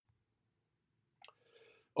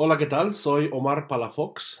Hola, ¿qué tal? Soy Omar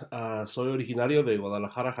Palafox. Soy originario de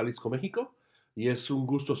Guadalajara, Jalisco, México, y es un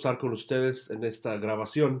gusto estar con ustedes en esta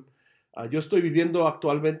grabación. Yo estoy viviendo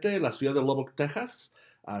actualmente en la ciudad de Lubbock, Texas.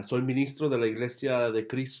 Soy ministro de la Iglesia de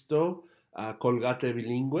Cristo, Colgate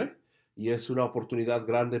Bilingüe, y es una oportunidad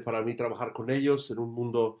grande para mí trabajar con ellos en un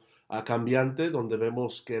mundo cambiante, donde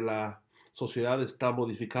vemos que la sociedad está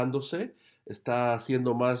modificándose, está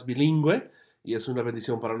siendo más bilingüe, y es una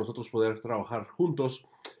bendición para nosotros poder trabajar juntos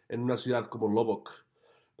en una ciudad como Lubbock.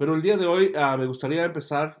 Pero el día de hoy me gustaría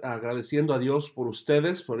empezar agradeciendo a Dios por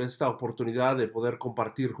ustedes, por esta oportunidad de poder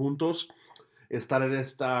compartir juntos, estar en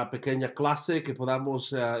esta pequeña clase, que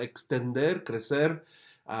podamos extender, crecer,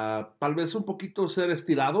 tal vez un poquito ser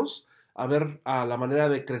estirados, a ver la manera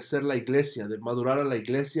de crecer la iglesia, de madurar a la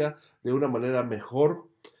iglesia de una manera mejor.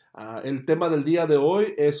 El tema del día de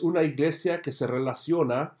hoy es una iglesia que se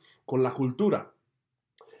relaciona con la cultura,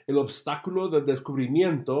 el obstáculo del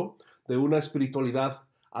descubrimiento de una espiritualidad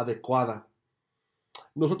adecuada.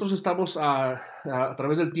 Nosotros estamos a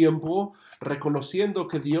través del tiempo reconociendo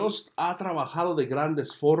que Dios ha trabajado de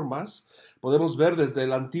grandes formas. Podemos ver desde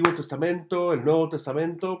el Antiguo Testamento, el Nuevo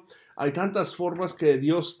Testamento. Hay tantas formas que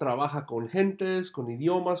Dios trabaja con gentes, con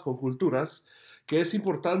idiomas, con culturas, que es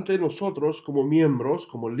importante nosotros como miembros,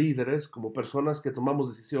 como líderes, como personas que tomamos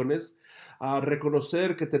decisiones, a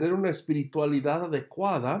reconocer que tener una espiritualidad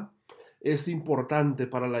adecuada es importante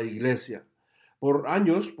para la iglesia. Por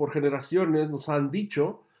años, por generaciones, nos han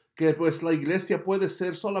dicho que pues la iglesia puede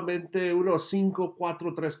ser solamente unos 5,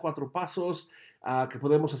 4, 3, 4 pasos, que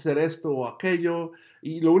podemos hacer esto o aquello,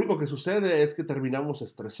 y lo único que sucede es que terminamos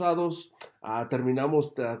estresados,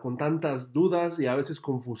 terminamos con tantas dudas y a veces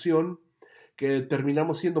confusión, que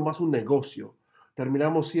terminamos siendo más un negocio,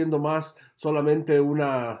 terminamos siendo más solamente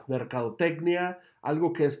una mercadotecnia,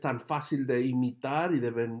 algo que es tan fácil de imitar y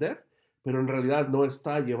de vender, pero en realidad no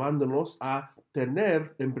está llevándonos a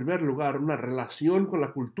tener, en primer lugar, una relación con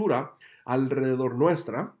la cultura alrededor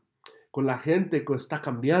nuestra, con la gente que está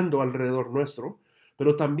cambiando alrededor nuestro,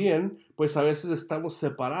 pero también, pues a veces estamos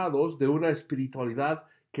separados de una espiritualidad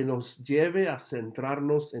que nos lleve a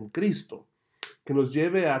centrarnos en Cristo, que nos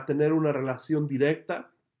lleve a tener una relación directa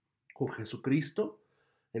con Jesucristo,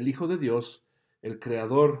 el Hijo de Dios, el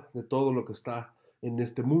creador de todo lo que está en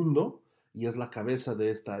este mundo y es la cabeza de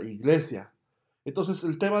esta iglesia. Entonces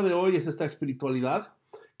el tema de hoy es esta espiritualidad,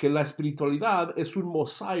 que la espiritualidad es un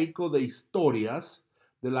mosaico de historias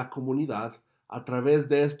de la comunidad a través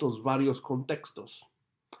de estos varios contextos.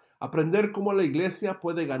 Aprender cómo la iglesia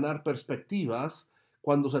puede ganar perspectivas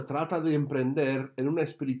cuando se trata de emprender en una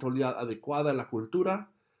espiritualidad adecuada en la cultura,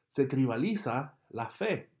 se tribaliza la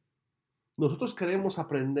fe. Nosotros queremos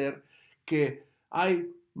aprender que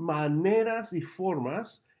hay maneras y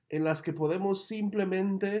formas en las que podemos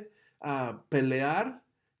simplemente pelear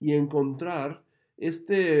y encontrar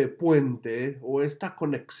este puente o esta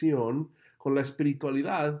conexión con la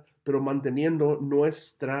espiritualidad, pero manteniendo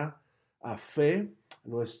nuestra fe,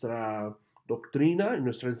 nuestra doctrina y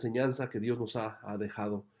nuestra enseñanza que Dios nos ha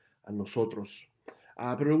dejado a nosotros.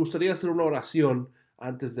 Pero me gustaría hacer una oración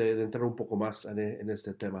antes de entrar un poco más en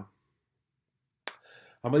este tema.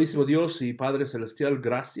 Amadísimo Dios y Padre Celestial,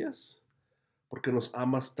 gracias porque nos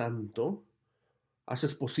amas tanto.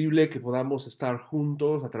 Haces posible que podamos estar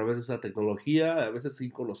juntos a través de esta tecnología, a veces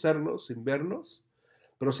sin conocernos, sin vernos,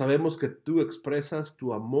 pero sabemos que tú expresas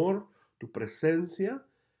tu amor, tu presencia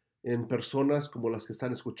en personas como las que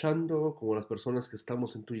están escuchando, como las personas que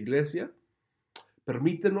estamos en tu iglesia.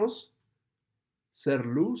 Permítenos ser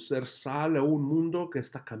luz, ser sal a un mundo que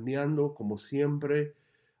está cambiando como siempre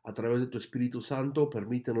a través de tu Espíritu Santo.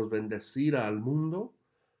 Permítenos bendecir al mundo.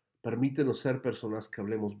 Permítenos ser personas que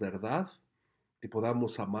hablemos verdad, que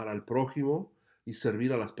podamos amar al prójimo y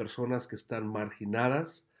servir a las personas que están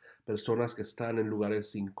marginadas, personas que están en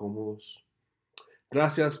lugares incómodos.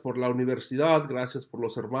 Gracias por la universidad, gracias por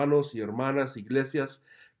los hermanos y hermanas, iglesias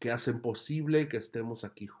que hacen posible que estemos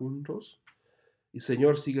aquí juntos. Y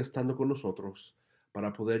Señor, sigue estando con nosotros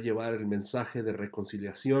para poder llevar el mensaje de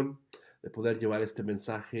reconciliación, de poder llevar este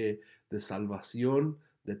mensaje de salvación,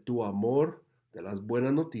 de tu amor, de las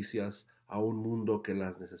buenas noticias a un mundo que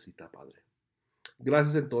las necesita, Padre.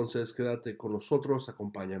 Gracias entonces, quédate con nosotros,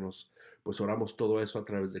 acompáñanos, pues oramos todo eso a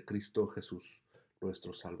través de Cristo Jesús,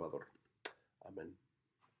 nuestro Salvador. Amén.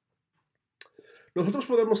 Nosotros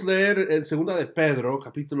podemos leer en 2 de Pedro,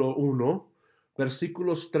 capítulo 1,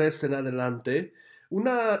 versículos 3 en adelante,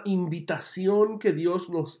 una invitación que Dios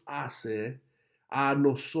nos hace a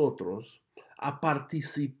nosotros a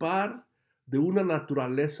participar de una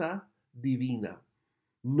naturaleza divina.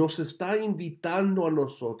 Nos está invitando a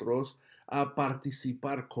nosotros a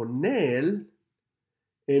participar con Él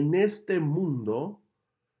en este mundo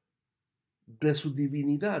de su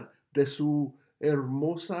divinidad, de su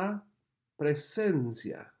hermosa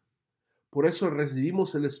presencia. Por eso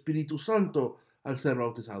recibimos el Espíritu Santo al ser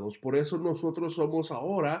bautizados. Por eso nosotros somos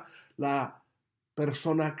ahora la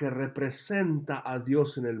persona que representa a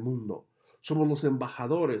Dios en el mundo. Somos los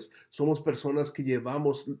embajadores, somos personas que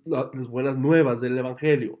llevamos las buenas nuevas del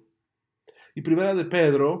Evangelio. Y segunda de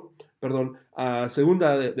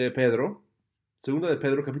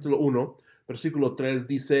Pedro capítulo 1, versículo 3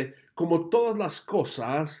 dice, como todas las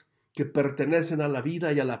cosas que pertenecen a la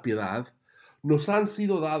vida y a la piedad, nos han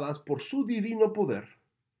sido dadas por su divino poder,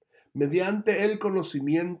 mediante el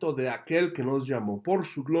conocimiento de aquel que nos llamó por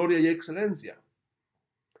su gloria y excelencia,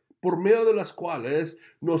 por medio de las cuales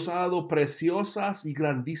nos ha dado preciosas y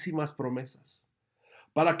grandísimas promesas,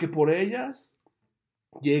 para que por ellas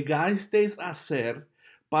llegasteis a ser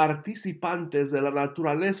participantes de la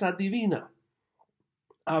naturaleza divina,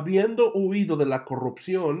 habiendo huido de la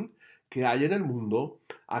corrupción que hay en el mundo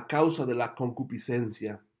a causa de la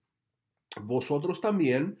concupiscencia. Vosotros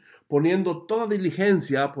también, poniendo toda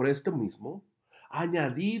diligencia por esto mismo,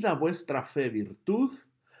 añadid a vuestra fe virtud,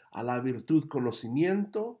 a la virtud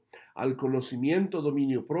conocimiento, al conocimiento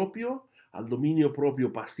dominio propio, al dominio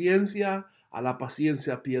propio paciencia, a la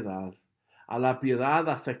paciencia piedad, a la piedad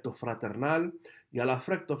afecto fraternal y al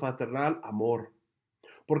afecto fraternal amor.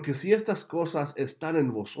 Porque si estas cosas están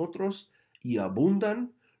en vosotros y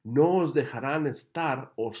abundan, no os dejarán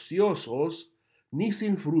estar ociosos ni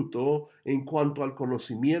sin fruto en cuanto al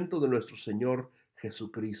conocimiento de nuestro Señor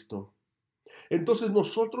Jesucristo. Entonces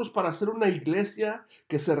nosotros, para ser una iglesia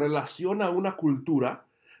que se relaciona a una cultura,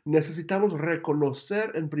 necesitamos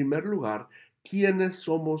reconocer en primer lugar quiénes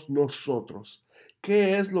somos nosotros,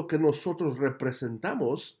 qué es lo que nosotros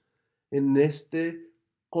representamos en este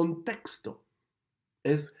contexto.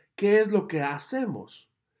 Es qué es lo que hacemos.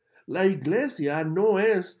 La iglesia no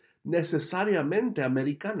es necesariamente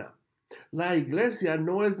americana. La iglesia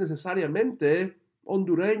no es necesariamente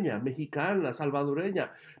hondureña, mexicana,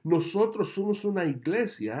 salvadoreña. Nosotros somos una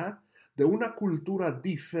iglesia de una cultura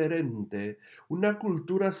diferente, una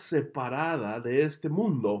cultura separada de este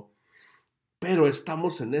mundo, pero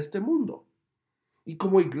estamos en este mundo. Y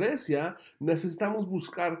como iglesia necesitamos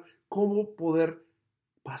buscar cómo poder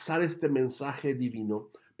pasar este mensaje divino,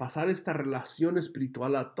 pasar esta relación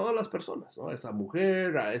espiritual a todas las personas, ¿no? A esa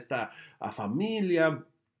mujer, a esta familia,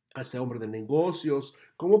 a ese hombre de negocios.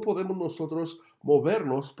 ¿Cómo podemos nosotros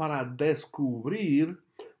movernos para descubrir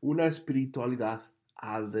una espiritualidad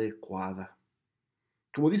adecuada?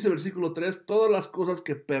 Como dice el versículo 3, todas las cosas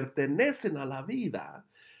que pertenecen a la vida.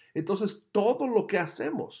 Entonces, todo lo que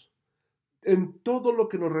hacemos, en todo lo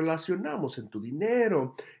que nos relacionamos, en tu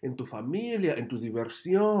dinero, en tu familia, en tu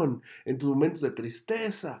diversión, en tus momentos de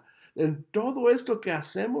tristeza, en todo esto que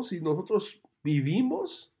hacemos y nosotros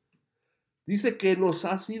vivimos, dice que nos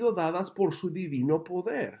ha sido dadas por su divino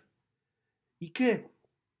poder. ¿Y qué?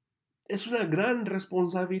 Es una gran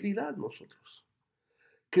responsabilidad nosotros,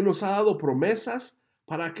 que nos ha dado promesas.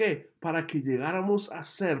 ¿Para qué? Para que llegáramos a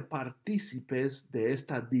ser partícipes de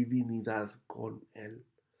esta divinidad con Él.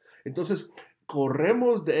 Entonces,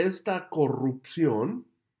 corremos de esta corrupción,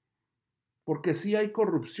 porque sí hay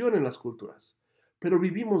corrupción en las culturas, pero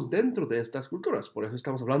vivimos dentro de estas culturas. Por eso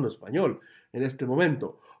estamos hablando español en este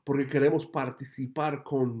momento, porque queremos participar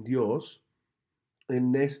con Dios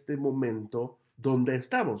en este momento donde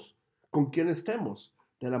estamos, con quien estemos,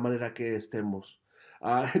 de la manera que estemos.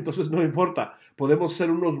 Entonces no importa, podemos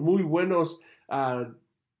ser unos muy buenos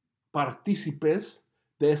partícipes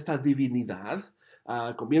de esta divinidad,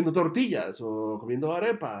 comiendo tortillas o comiendo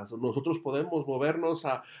arepas. Nosotros podemos movernos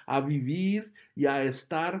a vivir y a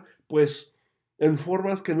estar pues en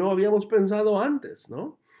formas que no habíamos pensado antes,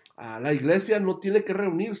 ¿no? La iglesia no tiene que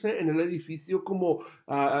reunirse en el edificio como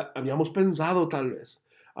habíamos pensado tal vez.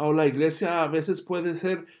 O la iglesia a veces puede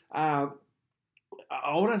ser a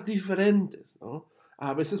horas diferentes, ¿no?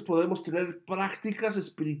 A veces podemos tener prácticas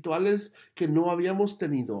espirituales que no habíamos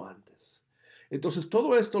tenido antes. Entonces,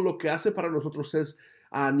 todo esto lo que hace para nosotros es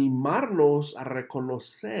animarnos a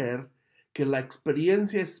reconocer que la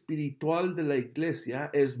experiencia espiritual de la iglesia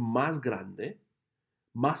es más grande,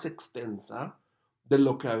 más extensa de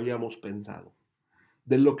lo que habíamos pensado,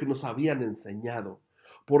 de lo que nos habían enseñado.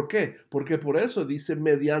 ¿Por qué? Porque por eso dice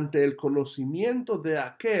mediante el conocimiento de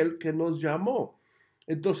aquel que nos llamó.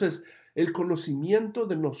 Entonces, el conocimiento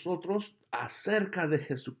de nosotros acerca de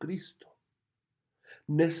Jesucristo.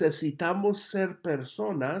 Necesitamos ser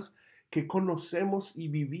personas que conocemos y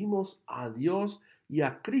vivimos a Dios y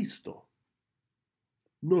a Cristo.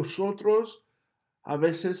 Nosotros a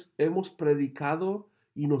veces hemos predicado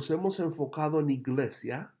y nos hemos enfocado en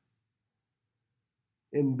iglesia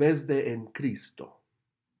en vez de en Cristo.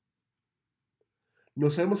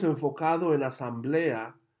 Nos hemos enfocado en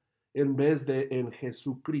asamblea en vez de en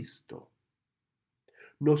Jesucristo.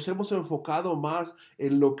 Nos hemos enfocado más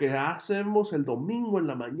en lo que hacemos el domingo en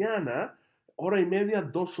la mañana, hora y media,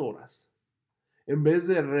 2 horas, en vez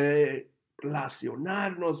de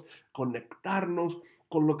relacionarnos, conectarnos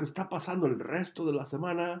con lo que está pasando el resto de la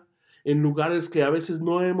semana en lugares que a veces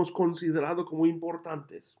no hemos considerado como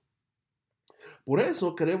importantes. Por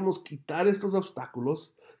eso queremos quitar estos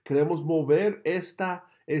obstáculos, queremos mover esta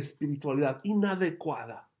espiritualidad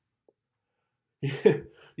inadecuada.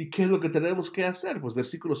 ¿Y qué es lo que tenemos que hacer? Pues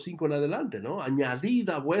versículo 5 en adelante, ¿no? Añadid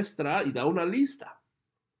a vuestra y da una lista,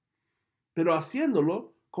 pero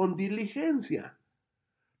haciéndolo con diligencia.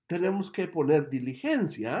 Tenemos que poner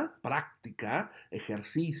diligencia, práctica,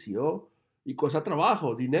 ejercicio y cuesta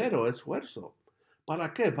trabajo, dinero, esfuerzo.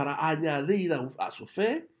 ¿Para qué? Para añadir a su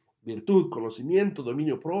fe virtud, conocimiento,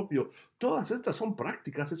 dominio propio. Todas estas son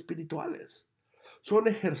prácticas espirituales. Son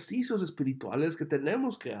ejercicios espirituales que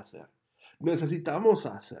tenemos que hacer. Necesitamos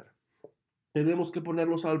hacer. Tenemos que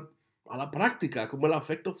ponerlos a la práctica, como el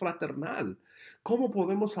afecto fraternal. ¿Cómo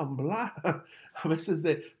podemos hablar a veces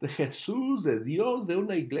de Jesús, de Dios, de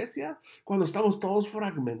una iglesia, cuando estamos todos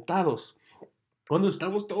fragmentados? Cuando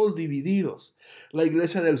estamos todos divididos. La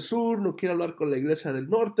iglesia del sur no quiere hablar con la iglesia del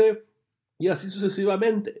norte. Y así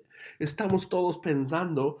sucesivamente. Estamos todos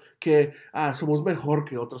pensando que somos mejor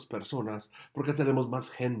que otras personas porque tenemos más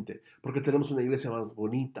gente, porque tenemos una iglesia más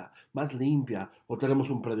bonita, más limpia, o tenemos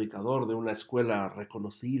un predicador de una escuela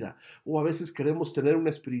reconocida, o a veces queremos tener una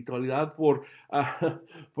espiritualidad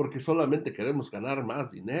porque solamente queremos ganar más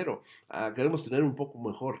dinero, queremos tener un poco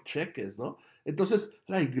mejor cheques, ¿no? Entonces,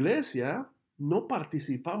 la iglesia no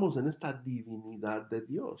participamos en esta divinidad de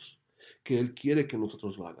Dios, que Él quiere que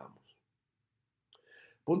nosotros lo hagamos.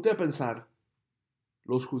 Ponte a pensar,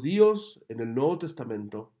 los judíos en el Nuevo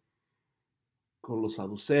Testamento, con los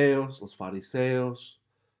saduceos, los fariseos,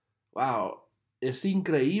 wow, es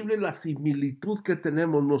increíble la similitud que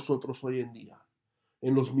tenemos nosotros hoy en día,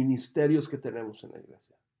 en los ministerios que tenemos en la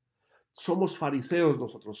iglesia. Somos fariseos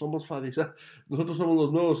nosotros somos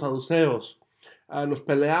los nuevos saduceos. Nos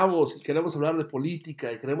peleamos y queremos hablar de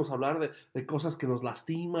política y queremos hablar de cosas que nos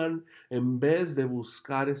lastiman en vez de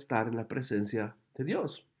buscar estar en la presencia de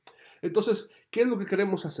Dios. Entonces, ¿qué es lo que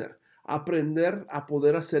queremos hacer? Aprender a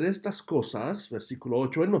poder hacer estas cosas, versículo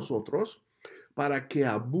 8, en nosotros, para que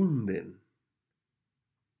abunden.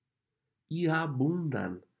 Y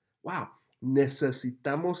abundan. ¡Wow!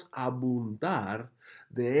 Necesitamos abundar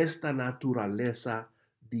de esta naturaleza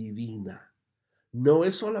divina. No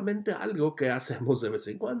es solamente algo que hacemos de vez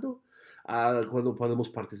en cuando podemos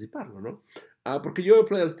participarlo, ¿no? Porque yo he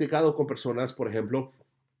platicado con personas, por ejemplo,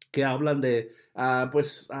 que hablan de,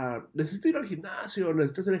 necesito ir al gimnasio,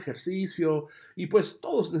 necesito hacer ejercicio, y pues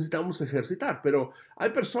todos necesitamos ejercitar, pero hay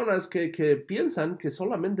personas que piensan que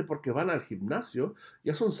solamente porque van al gimnasio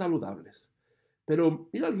ya son saludables. Pero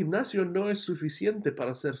ir al gimnasio no es suficiente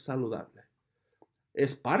para ser saludable.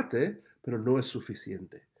 Es parte, pero no es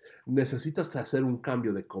suficiente. Necesitas hacer un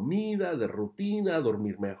cambio de comida, de rutina,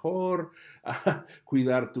 dormir mejor,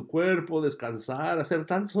 cuidar tu cuerpo, descansar, hacer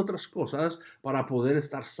tantas otras cosas para poder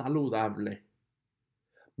estar saludable.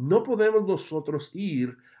 No podemos nosotros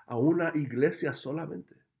ir a una iglesia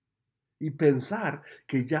solamente y pensar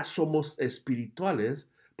que ya somos espirituales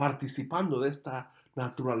participando de esta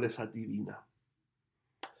naturaleza divina.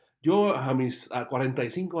 Yo a mis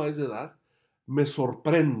 45 años de edad me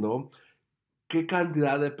sorprendo qué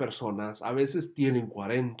cantidad de personas a veces tienen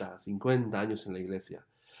 40, 50 años en la iglesia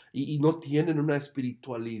y no tienen una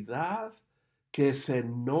espiritualidad que se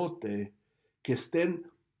note, que estén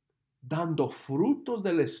dando frutos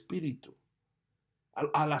del espíritu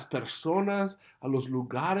a las personas, a los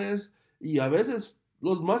lugares y a veces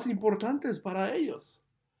los más importantes para ellos.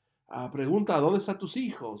 Pregunta, ¿dónde están tus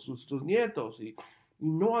hijos, tus nietos? Y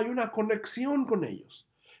no hay una conexión con ellos.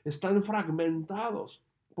 Están fragmentados.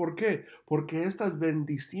 ¿Por qué? Porque estas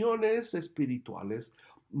bendiciones espirituales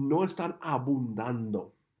no están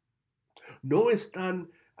abundando, no están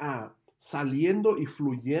saliendo y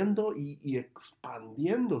fluyendo y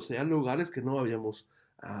expandiéndose a lugares que no habíamos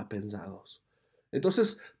pensado.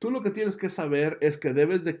 Entonces, tú lo que tienes que saber es que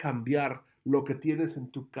debes de cambiar lo que tienes en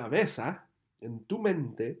tu cabeza, en tu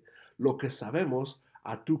mente, lo que sabemos,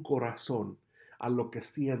 a tu corazón, a lo que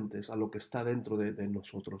sientes, a lo que está dentro de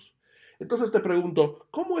nosotros. Entonces te pregunto,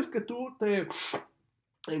 ¿cómo es que tú te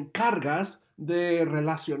encargas de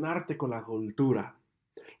relacionarte con la cultura?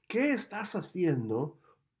 ¿Qué estás haciendo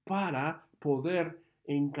para poder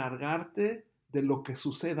encargarte de lo que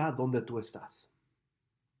suceda donde tú estás.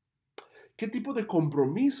 ¿Qué tipo de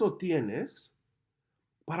compromiso tienes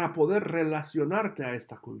para poder relacionarte a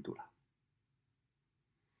esta cultura?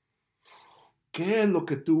 ¿Qué es lo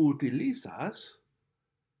que tú utilizas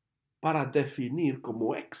para definir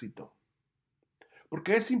como éxito?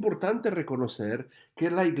 Porque es importante reconocer que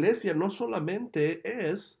la iglesia no solamente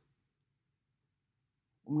es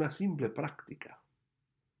una simple práctica.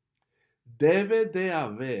 Debe de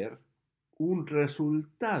haber un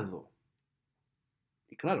resultado.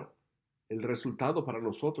 Y claro, el resultado para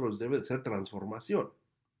nosotros debe de ser transformación.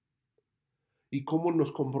 Y cómo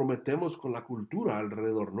nos comprometemos con la cultura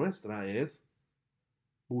alrededor nuestra es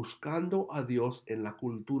buscando a Dios en la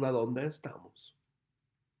cultura donde estamos.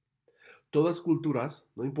 Todas culturas,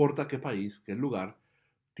 no importa qué país, qué lugar,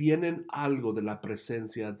 tienen algo de la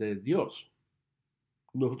presencia de Dios.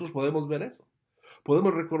 Nosotros podemos ver eso.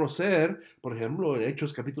 Podemos reconocer, por ejemplo, en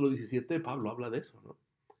Hechos capítulo 17, Pablo habla de eso, ¿no?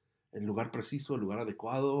 El lugar preciso, el lugar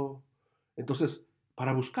adecuado. Entonces,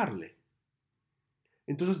 para buscarle.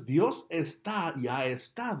 Entonces, Dios está y ha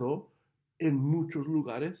estado en muchos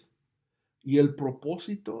lugares y el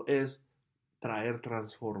propósito es traer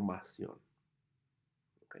transformación.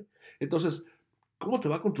 ¿Okay? Entonces, ¿cómo te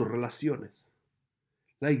va con tus relaciones?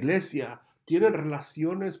 La iglesia tiene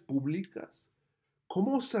relaciones públicas.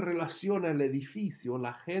 ¿Cómo se relaciona el edificio,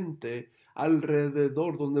 la gente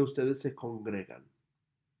alrededor donde ustedes se congregan?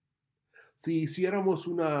 Si hiciéramos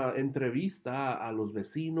una entrevista a los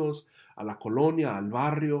vecinos, a la colonia, al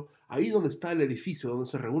barrio, ahí donde está el edificio, donde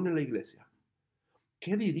se reúne la iglesia,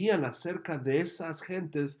 ¿qué dirían acerca de esas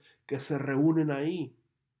gentes que se reúnen ahí?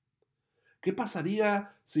 ¿Qué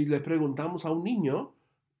pasaría si le preguntamos a un niño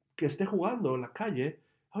que esté jugando en la calle,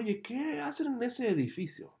 oye, ¿qué hacen en ese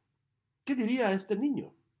edificio? ¿Qué diría este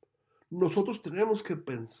niño? Nosotros tenemos que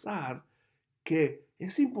pensar que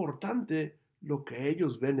es importante lo que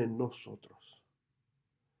ellos ven en nosotros.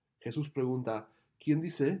 Jesús pregunta, ¿quién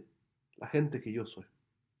dice la gente que yo soy?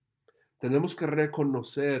 Tenemos que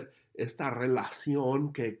reconocer esta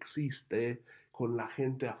relación que existe con la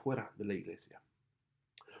gente afuera de la iglesia.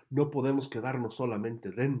 No podemos quedarnos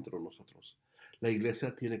solamente dentro nosotros. La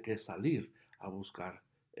iglesia tiene que salir a buscar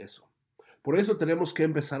eso. Por eso tenemos que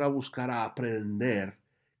empezar a buscar a aprender,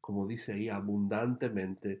 como dice ahí,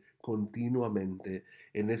 abundantemente, continuamente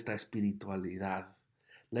en esta espiritualidad.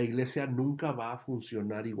 La iglesia nunca va a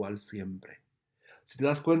funcionar igual siempre. Si te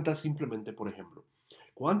das cuenta, simplemente, por ejemplo,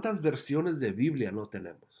 ¿cuántas versiones de Biblia no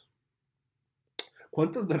tenemos?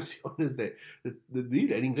 ¿Cuántas versiones de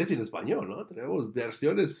Biblia en inglés y en español, ¿no? Tenemos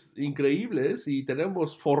versiones increíbles y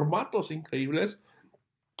tenemos formatos increíbles.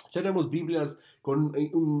 Tenemos Biblias con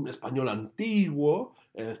un español antiguo,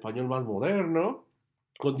 español más moderno,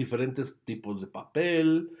 con diferentes tipos de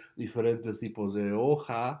papel, diferentes tipos de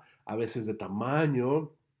hoja, a veces de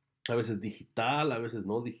tamaño, a veces digital, a veces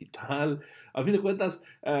no digital. A fin de cuentas,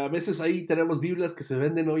 a veces ahí tenemos Biblias que se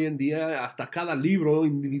venden hoy en día hasta cada libro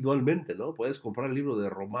individualmente, ¿no? Puedes comprar el libro de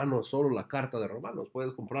Romanos, solo la carta de Romanos,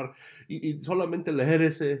 puedes comprar y solamente leer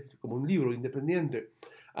ese como un libro independiente.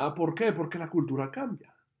 ¿Por qué? Porque la cultura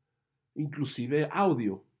cambia, inclusive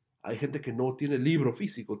audio. Hay gente que no tiene libro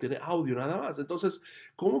físico, tiene audio nada más. Entonces,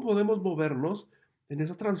 ¿cómo podemos movernos en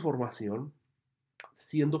esa transformación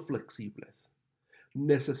siendo flexibles?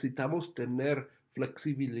 Necesitamos tener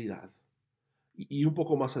flexibilidad. Y un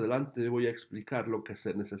poco más adelante voy a explicar lo que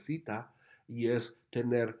se necesita y es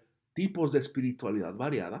tener tipos de espiritualidad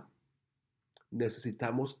variada.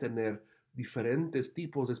 Necesitamos tener diferentes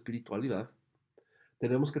tipos de espiritualidad.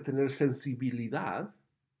 Tenemos que tener sensibilidad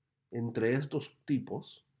entre estos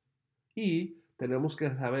tipos y tenemos que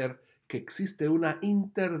saber que existe una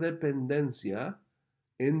interdependencia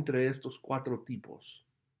entre estos cuatro tipos.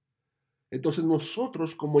 Entonces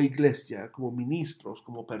nosotros como iglesia, como ministros,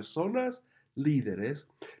 como personas líderes,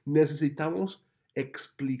 necesitamos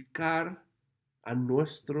explicar a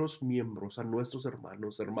nuestros miembros, a nuestros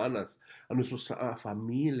hermanos, hermanas, a nuestras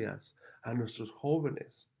familias, a nuestros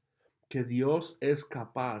jóvenes, que Dios es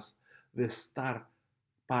capaz de estar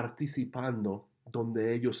participando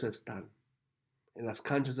donde ellos están, en las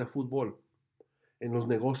canchas de fútbol, en los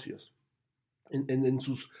negocios, en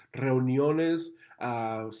sus reuniones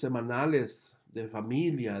semanales de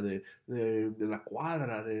familia, de la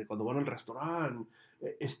cuadra, de cuando van al restaurante.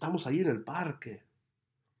 Estamos ahí en el parque.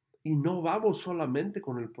 Y no vamos solamente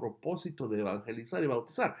con el propósito de evangelizar y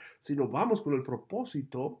bautizar, sino vamos con el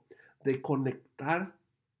propósito de conectar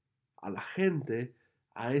a la gente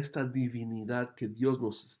a esta divinidad que Dios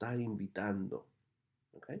nos está invitando.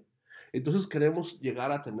 ¿Okay? Entonces queremos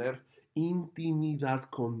llegar a tener intimidad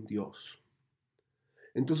con Dios.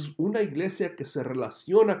 Entonces, una iglesia que se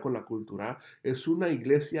relaciona con la cultura es una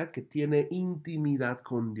iglesia que tiene intimidad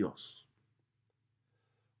con Dios.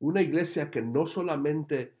 Una iglesia que no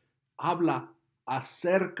solamente habla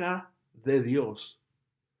acerca de Dios,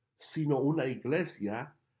 sino una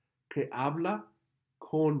iglesia que habla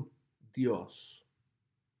con Dios.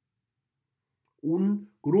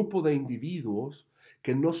 Un grupo de individuos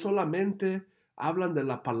que no solamente hablan de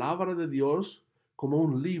la palabra de Dios como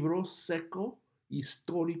un libro seco,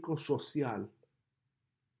 histórico, social,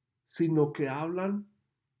 sino que hablan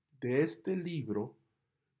de este libro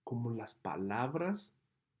como las palabras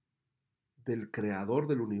del creador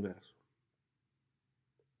del universo,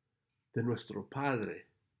 de nuestro Padre,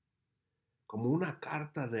 como una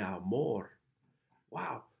carta de amor.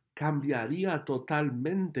 ¡Wow! Cambiaría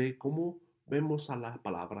totalmente cómo vemos a la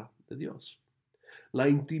palabra de Dios. La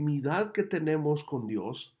intimidad que tenemos con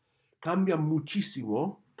Dios cambia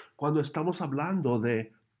muchísimo cuando estamos hablando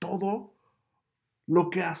de todo lo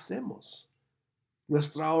que hacemos.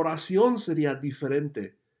 Nuestra oración sería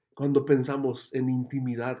diferente cuando pensamos en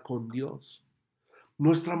intimidad con Dios.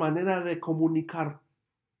 Nuestra manera de comunicar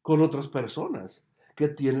con otras personas que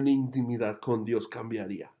tienen intimidad con Dios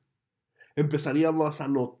cambiaría. Empezaríamos a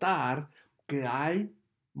notar que hay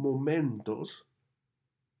momentos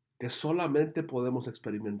que solamente podemos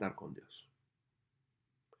experimentar con Dios.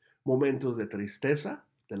 Momentos de tristeza,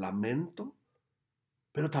 de lamento,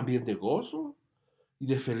 pero también de gozo y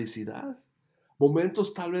de felicidad.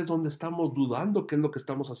 Momentos tal vez donde estamos dudando qué es lo que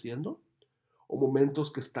estamos haciendo, o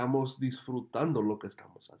momentos que estamos disfrutando lo que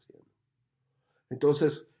estamos haciendo.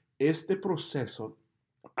 Entonces, este proceso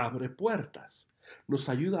abre puertas. Nos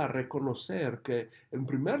ayuda a reconocer que, en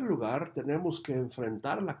primer lugar, tenemos que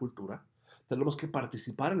enfrentar la cultura, tenemos que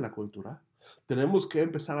participar en la cultura, tenemos que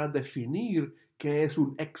empezar a definir qué es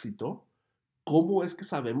un éxito, cómo es que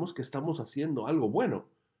sabemos que estamos haciendo algo bueno.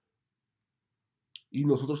 Y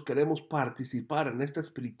nosotros queremos participar en esta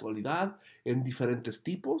espiritualidad en diferentes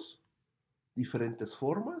tipos, diferentes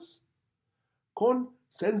formas, con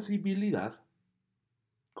sensibilidad,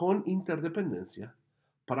 con interdependencia,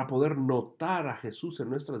 para poder notar a Jesús en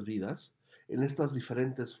nuestras vidas en estas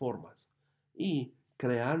diferentes formas y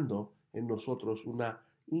creando en nosotros una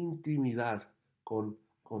intimidad con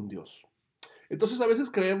Dios. Entonces a veces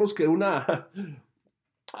creemos que una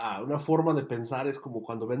forma de pensar es como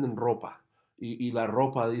cuando venden ropa y la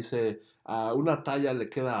ropa dice una talla le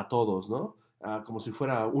queda a todos, ¿no? Como si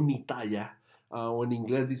fuera unitalla, o en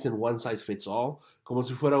inglés dicen one size fits all, como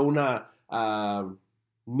si fuera una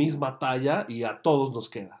misma talla y a todos nos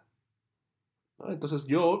queda, ¿no? Entonces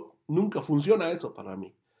yo nunca funciona eso para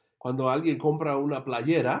mí. Cuando alguien compra una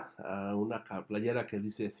playera que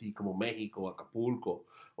dice así como México, Acapulco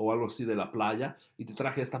o algo así de la playa, y te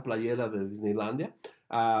traje esta playera de Disneylandia,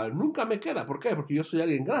 nunca me queda. ¿Por qué? Porque yo soy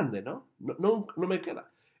alguien grande, ¿no? No me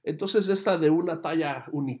queda. Entonces esta de una talla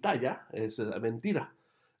unitalla es mentira.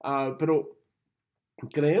 Pero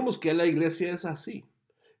creemos que la iglesia es así.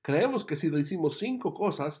 Creemos que si le hicimos 5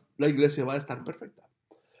 cosas, la iglesia va a estar perfecta.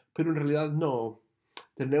 Pero en realidad no.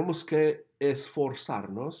 Tenemos que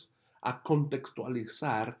esforzarnos a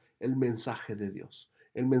contextualizar el mensaje de Dios,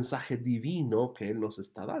 el mensaje divino que Él nos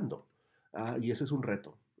está dando. Y ese es un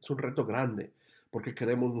reto grande, porque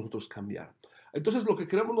queremos nosotros cambiar. Entonces, lo que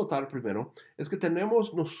queremos notar primero es que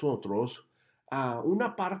tenemos nosotros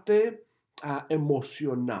una parte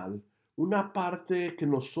emocional, una parte que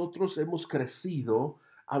nosotros hemos crecido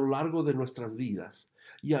a lo largo de nuestras vidas.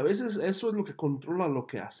 Y a veces eso es lo que controla lo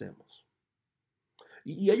que hacemos.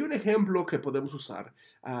 Y hay un ejemplo que podemos usar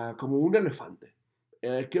como un elefante.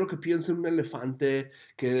 Quiero que piensen en un elefante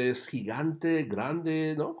que es gigante,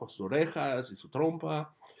 grande, ¿no? Con sus orejas y su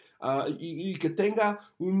trompa, y que tenga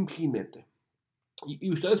un jinete.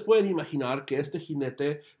 Y ustedes pueden imaginar que este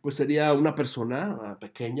jinete pues sería una persona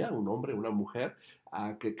pequeña, un hombre, una mujer,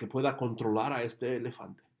 que pueda controlar a este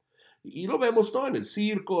elefante. Y lo vemos, ¿no? En el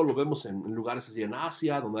circo, lo vemos en lugares así en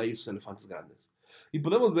Asia, donde hay esos elefantes grandes. Y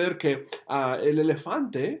podemos ver que el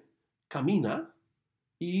elefante camina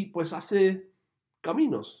y pues hace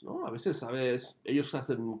caminos, ¿no? A veces, ¿sabes? Ellos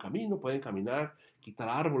hacen un camino, pueden caminar, quitar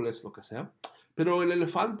árboles, lo que sea. Pero el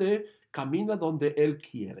elefante camina donde él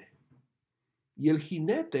quiere. Y el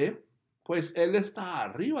jinete, pues él está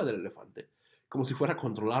arriba del elefante, como si fuera a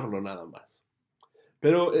controlarlo nada más.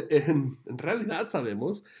 Pero en realidad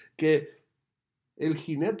sabemos que el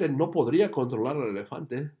jinete no podría controlar al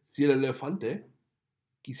elefante si el elefante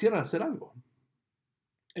quisiera hacer algo.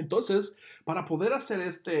 Entonces, para poder hacer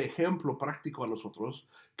este ejemplo práctico a nosotros,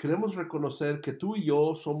 queremos reconocer que tú y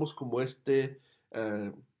yo somos como esta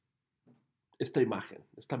imagen,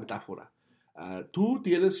 esta metáfora. Tú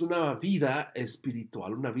tienes una vida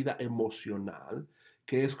espiritual, una vida emocional,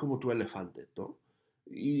 que es como tu elefante, ¿no?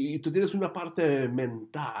 Y tú tienes una parte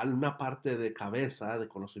mental, una parte de cabeza, de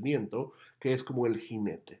conocimiento, que es como el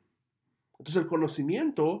jinete. Entonces el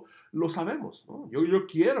conocimiento lo sabemos, ¿no? Yo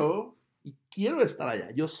quiero y quiero estar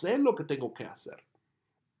allá. Yo sé lo que tengo que hacer,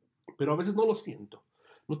 pero a veces no lo siento.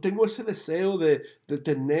 No tengo ese deseo de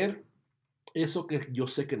tener eso que yo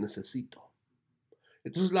sé que necesito.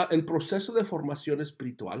 Entonces el proceso de formación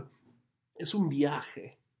espiritual es un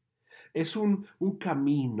viaje, es un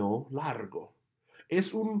camino largo,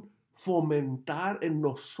 es un fomentar en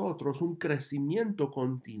nosotros un crecimiento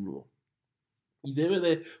continuo y debe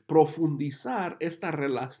de profundizar esta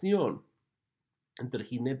relación entre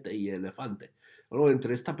jinete y elefante, ¿no?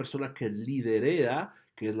 Entre esta persona que liderea,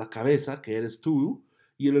 que es la cabeza, que eres tú,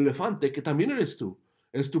 y el elefante, que también eres tú,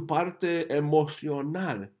 es tu parte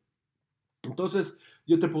emocional. Entonces,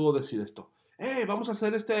 yo te puedo decir esto. Vamos a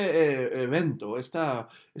hacer este evento, esta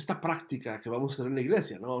práctica que vamos a hacer en la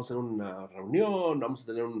iglesia, ¿no? Vamos a hacer una reunión, vamos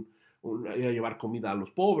a tener ir a llevar comida a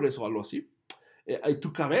los pobres o algo así.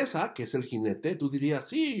 Tu cabeza, que es el jinete, tú dirías,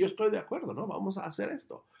 sí, yo estoy de acuerdo, ¿no? Vamos a hacer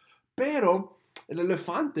esto. Pero el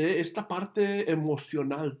elefante, esta parte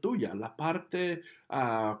emocional tuya, la parte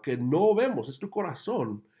que no vemos, es tu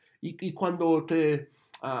corazón. Y cuando te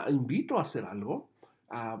invito a hacer algo,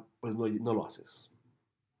 pues no lo haces,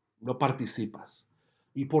 no participas.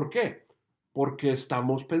 ¿Y por qué? Porque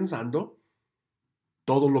estamos pensando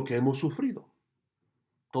todo lo que hemos sufrido,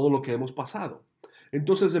 todo lo que hemos pasado.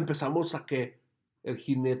 Entonces empezamos a que el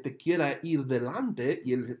jinete quiera ir delante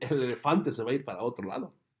y el elefante se va a ir para otro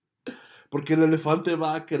lado. Porque el elefante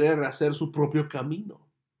va a querer hacer su propio camino.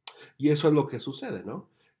 Y eso es lo que sucede, ¿no?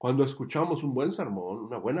 Cuando escuchamos un buen sermón,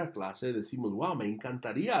 una buena clase, decimos, wow, me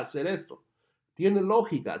encantaría hacer esto. Tiene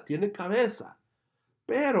lógica, tiene cabeza,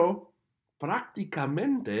 pero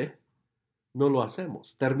prácticamente no lo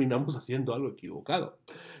hacemos. Terminamos haciendo algo equivocado.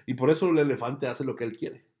 Y por eso el elefante hace lo que él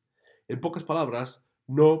quiere. En pocas palabras,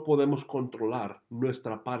 no podemos controlar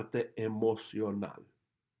nuestra parte emocional.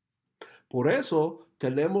 Por eso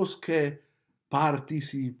tenemos que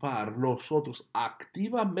participar nosotros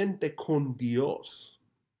activamente con Dios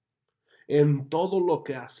en todo lo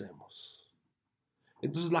que hacemos.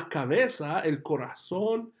 Entonces la cabeza, el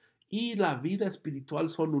corazón y la vida espiritual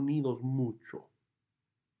son unidos mucho.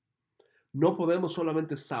 No podemos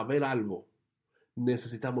solamente saber algo,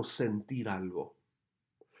 necesitamos sentir algo.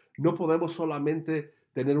 No podemos solamente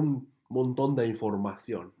tener un montón de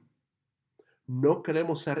información. No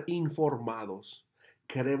queremos ser informados,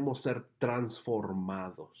 queremos ser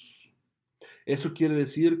transformados. Eso quiere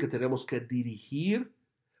decir que tenemos que dirigir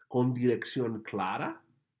con dirección clara.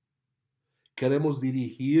 Queremos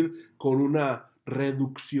dirigir con una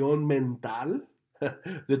reducción mental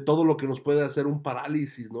de todo lo que nos puede hacer un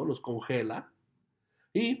parálisis, ¿no? Nos congela.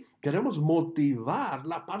 Y queremos motivar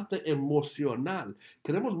la parte emocional,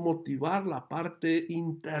 queremos motivar la parte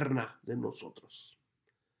interna de nosotros.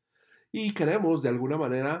 Y queremos de alguna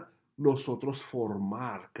manera nosotros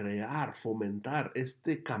formar, crear, fomentar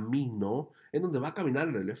este camino en donde va a caminar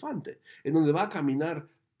el elefante, en donde va a caminar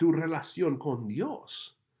tu relación con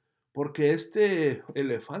Dios. Porque este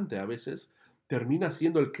elefante a veces termina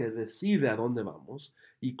siendo el que decide a dónde vamos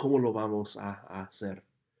y cómo lo vamos a hacer.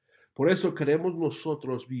 Por eso queremos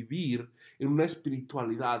nosotros vivir en una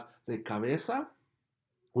espiritualidad de cabeza,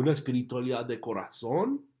 una espiritualidad de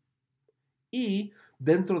corazón, y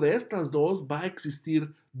dentro de estas dos va a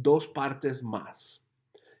existir dos partes más,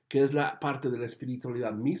 que es la parte de la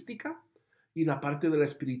espiritualidad mística y la parte de la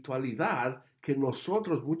espiritualidad que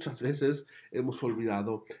nosotros muchas veces hemos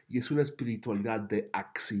olvidado, y es una espiritualidad de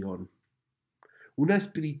acción. Una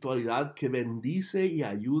espiritualidad que bendice y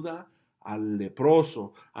ayuda al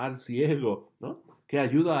leproso, al ciego, ¿no? Que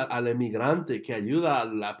ayuda al emigrante, que ayuda a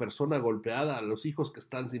la persona golpeada, a los hijos que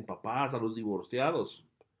están sin papás, a los divorciados.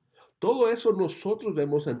 Todo eso nosotros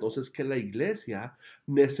vemos entonces que la iglesia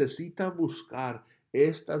necesita buscar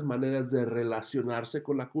estas maneras de relacionarse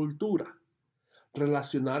con la cultura,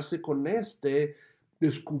 relacionarse con este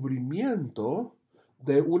descubrimiento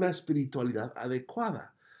de una espiritualidad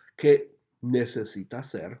adecuada, que necesita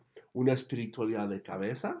ser una espiritualidad de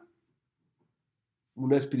cabeza,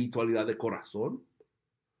 una espiritualidad de corazón,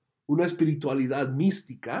 una espiritualidad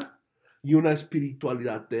mística y una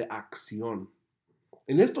espiritualidad de acción.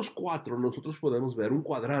 En estos cuatro nosotros podemos ver un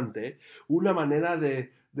cuadrante, una manera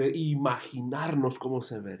de imaginarnos cómo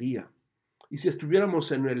se vería. Y si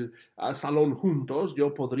estuviéramos en el salón juntos,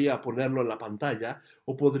 yo podría ponerlo en la pantalla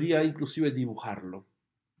o podría inclusive dibujarlo.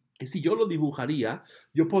 Y si yo lo dibujaría,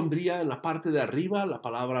 yo pondría en la parte de arriba la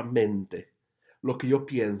palabra mente, lo que yo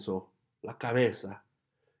pienso. la cabeza,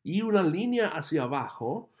 y una línea hacia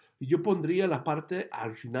abajo, y yo pondría la parte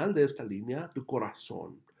al final de esta línea, tu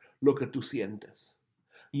corazón, lo que tú sientes.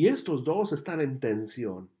 Y estos dos están en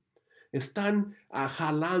tensión, están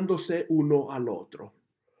jalándose uno al otro.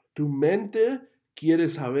 Tu mente quiere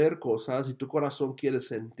saber cosas y tu corazón quiere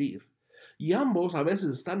sentir. Y ambos a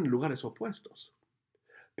veces están en lugares opuestos,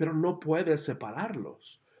 pero no puedes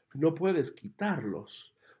separarlos, no puedes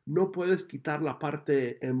quitarlos, no puedes quitar la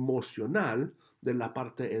parte emocional de la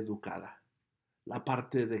parte educada, la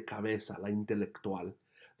parte de cabeza, la intelectual,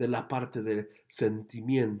 de la parte de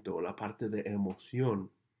sentimiento, la parte de emoción.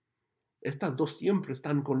 Estas dos siempre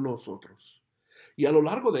están con nosotros. Y a lo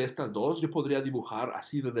largo de estas dos, yo podría dibujar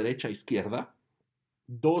así de derecha a izquierda,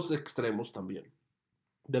 dos extremos también.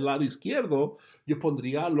 Del lado izquierdo, yo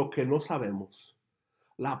pondría lo que no sabemos,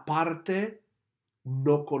 la parte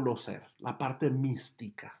no conocer, la parte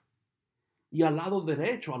mística. Y al lado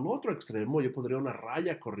derecho, al otro extremo, yo pondría una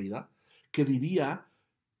raya corrida que diría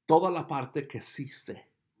toda la parte que sí sé,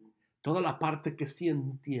 toda la parte que sí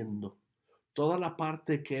entiendo, toda la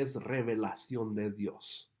parte que es revelación de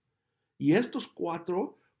Dios. Y estos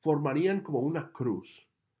cuatro formarían como una cruz,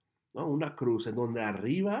 ¿no? Una cruz en donde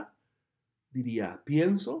arriba diría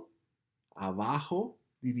pienso, abajo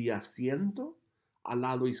diría siento, al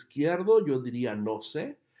lado izquierdo yo diría no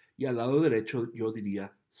sé y al lado derecho yo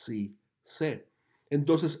diría sí sé.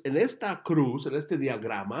 Entonces, en esta cruz, en este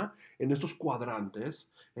diagrama, en estos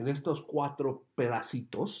cuadrantes, en estos cuatro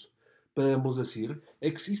pedacitos, podemos decir,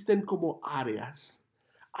 existen como áreas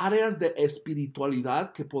de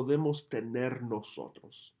espiritualidad que podemos tener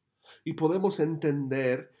nosotros. Y podemos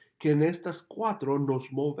entender que en estas cuatro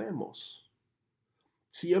nos movemos.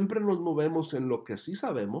 Siempre nos movemos en lo que sí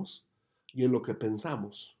sabemos y en lo que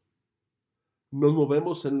pensamos. Nos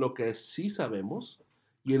movemos en lo que sí sabemos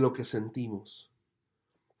y en lo que sentimos.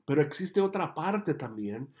 Pero existe otra parte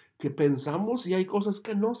también que pensamos y hay cosas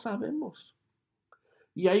que no sabemos.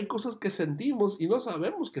 Y hay cosas que sentimos y no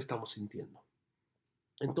sabemos que estamos sintiendo.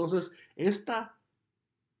 Entonces, esta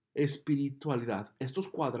espiritualidad, estos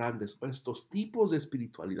cuadrantes, estos tipos de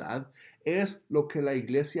espiritualidad es lo que la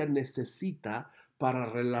iglesia necesita para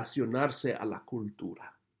relacionarse a la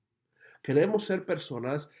cultura. Queremos ser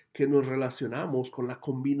personas que nos relacionamos con la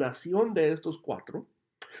combinación de estos cuatro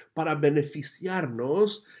para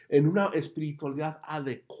beneficiarnos en una espiritualidad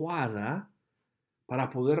adecuada para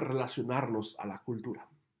poder relacionarnos a la cultura.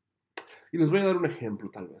 Y les voy a dar un ejemplo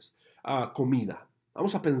tal vez. Comida.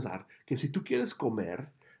 Vamos a pensar que si tú quieres comer,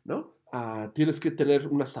 ¿no? Tienes que tener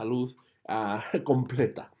una salud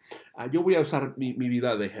completa. Yo voy a usar mi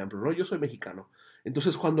vida de ejemplo, ¿no? Yo soy mexicano.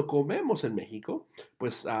 Entonces, cuando comemos en México,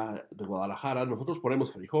 pues de Guadalajara, nosotros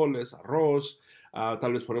ponemos frijoles, arroz,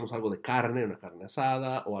 tal vez ponemos algo de carne, una carne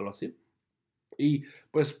asada o algo así. Y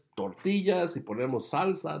pues tortillas y ponemos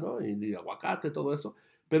salsa, ¿no? Y aguacate, todo eso.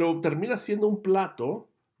 Pero termina siendo un plato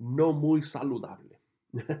no muy saludable.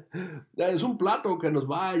 Es un plato que nos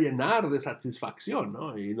va a llenar de satisfacción,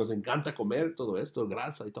 ¿no? Y nos encanta comer todo esto,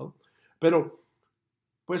 grasa y todo. Pero,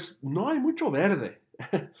 pues, no hay mucho verde,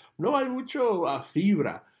 no hay mucho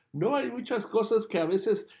fibra, no hay muchas cosas que a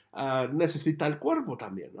veces necesita el cuerpo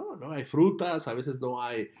también, ¿no? No hay frutas, a veces no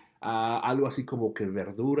hay algo así como que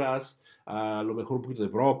verduras, a lo mejor un poquito de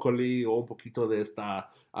brócoli o un poquito de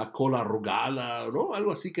esta col arrugada, ¿no?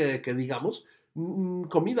 Algo así que digamos,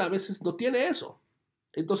 comida a veces no tiene eso.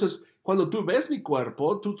 Entonces, cuando tú ves mi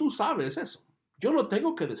cuerpo, tú sabes eso. Yo no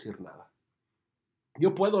tengo que decir nada.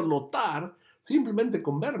 Yo puedo notar simplemente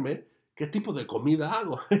con verme qué tipo de comida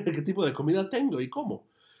hago, qué tipo de comida tengo y cómo.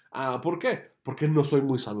 ¿Por qué? Porque no soy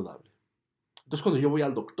muy saludable. Entonces, cuando yo voy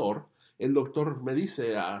al doctor, el doctor me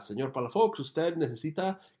dice, señor Palafox, usted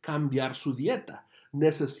necesita cambiar su dieta,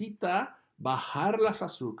 necesita bajar las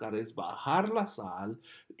azúcares, bajar la sal,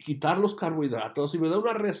 quitar los carbohidratos y me da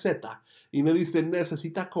una receta y me dice,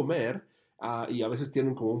 necesita comer, y a veces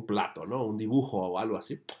tienen como un plato, ¿no? Un dibujo o algo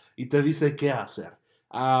así, y te dice qué hacer.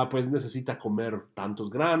 Pues necesita comer tantos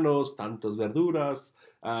granos, tantas verduras,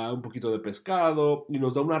 un poquito de pescado y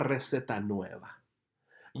nos da una receta nueva.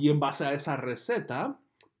 Y en base a esa receta,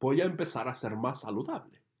 voy a empezar a ser más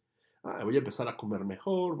saludable. Voy a empezar a comer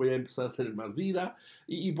mejor, voy a empezar a hacer más vida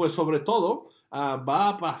y pues sobre todo va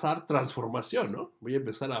a pasar transformación, ¿no? Voy a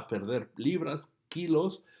empezar a perder libras,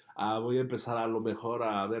 kilos, voy a empezar a lo mejor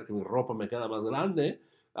a ver que mi ropa me queda más grande,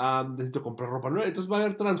 necesito comprar ropa nueva, entonces va a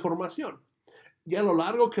haber transformación. Y a lo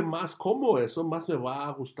largo que más como eso, más me va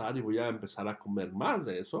a gustar y voy a empezar a comer más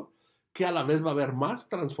de eso, que a la vez va a haber más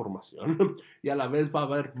transformación y a la vez va a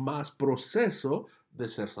haber más proceso de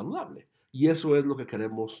ser saludable. Y eso es lo que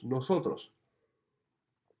queremos nosotros.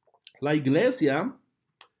 La iglesia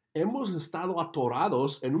hemos estado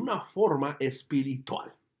atorados en una forma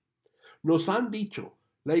espiritual. Nos han dicho,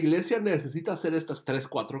 la iglesia necesita hacer estas 3,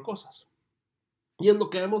 4 cosas. Y es lo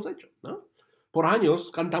que hemos hecho, ¿no? Por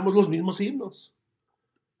años cantamos los mismos himnos.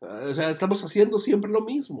 O sea, estamos haciendo siempre lo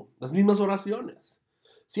mismo, las mismas oraciones.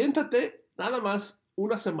 Siéntate nada más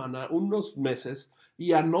una semana, unos meses,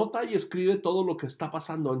 y anota y escribe todo lo que está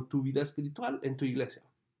pasando en tu vida espiritual, en tu iglesia.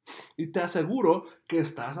 Y te aseguro que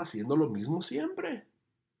estás haciendo lo mismo siempre.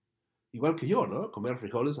 Igual que yo, ¿no? Comer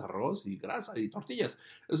frijoles, arroz y grasa y tortillas.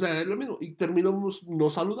 O sea, es lo mismo. Y terminamos no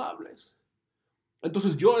saludables.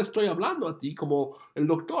 Entonces yo estoy hablando a ti como el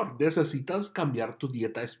doctor. Necesitas cambiar tu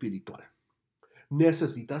dieta espiritual.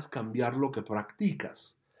 Necesitas cambiar lo que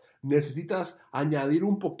practicas. Necesitas añadir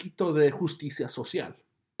un poquito de justicia social.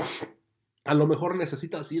 A lo mejor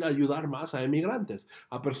necesitas ir a ayudar más a emigrantes,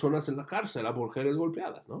 a personas en la cárcel, a mujeres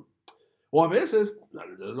golpeadas, ¿no? O a veces,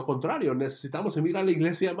 lo contrario, necesitamos ir a la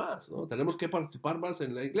iglesia más, ¿no? Tenemos que participar más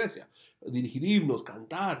en la iglesia, dirigir himnos,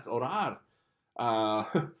 cantar, orar.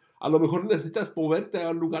 A lo mejor necesitas moverte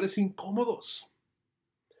a lugares incómodos.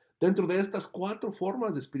 Dentro de estas 4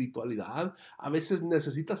 formas de espiritualidad, a veces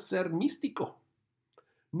necesitas ser místico.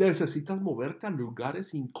 Necesitas moverte a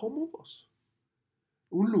lugares incómodos.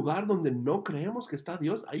 Un lugar donde no creemos que está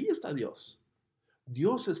Dios, ahí está Dios.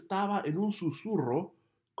 Dios estaba en un susurro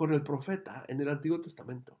con el profeta en el Antiguo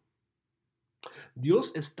Testamento.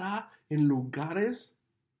 Dios está en lugares,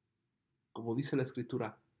 como dice la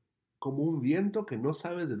Escritura, como un viento que no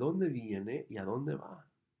sabes de dónde viene y a dónde va.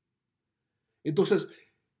 Entonces,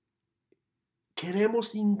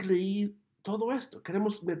 queremos incluir todo esto,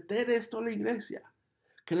 queremos meter esto a la iglesia.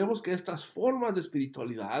 Queremos que estas formas de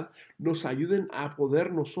espiritualidad nos ayuden a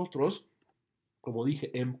poder nosotros, como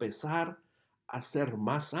dije, empezar a ser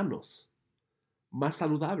más sanos, más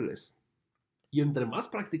saludables. Y entre más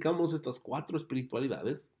practicamos estas 4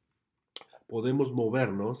 espiritualidades, podemos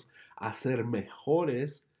movernos a ser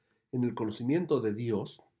mejores en el conocimiento de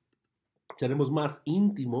Dios, seremos más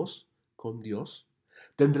íntimos con Dios,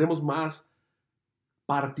 tendremos más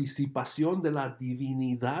participación de la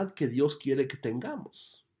divinidad que Dios quiere que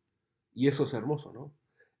tengamos. Y eso es hermoso, ¿no?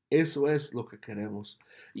 Eso es lo que queremos.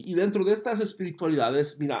 Y dentro de estas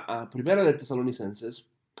espiritualidades, mira, Primera de Tesalonicenses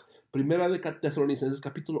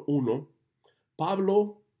capítulo 1,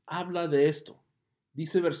 Pablo habla de esto.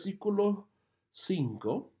 Dice versículo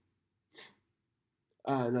 5,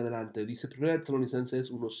 en adelante, dice Primera de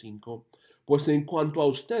Tesalonicenses 1:5, pues en cuanto a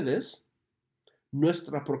ustedes,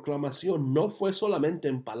 nuestra proclamación no fue solamente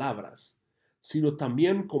en palabras, sino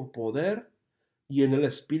también con poder y en el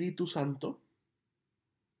Espíritu Santo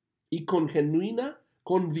y con genuina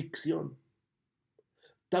convicción.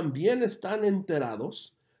 También están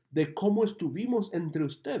enterados de cómo estuvimos entre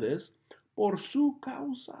ustedes por su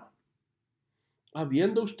causa,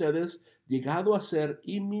 habiendo ustedes llegado a ser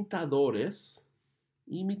imitadores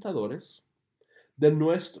de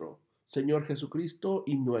nuestro Señor Jesucristo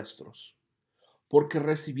y nuestros, porque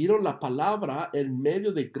recibieron la palabra en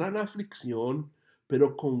medio de gran aflicción,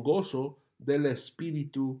 pero con gozo del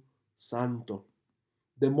Espíritu Santo.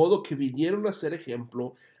 De modo que vinieron a ser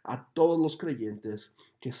ejemplo a todos los creyentes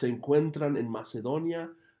que se encuentran en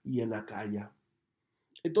Macedonia y en Acaya.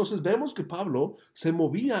 Entonces vemos que Pablo se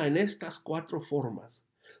movía en estas 4 formas.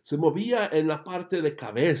 Se movía en la parte de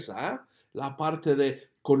cabeza, la parte de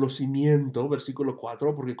conocimiento, versículo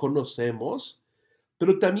 4, porque conocemos,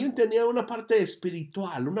 pero también tenía una parte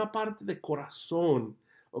espiritual, una parte de corazón,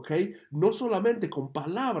 ¿ok? No solamente con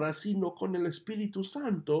palabras, sino con el Espíritu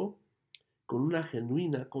Santo, con una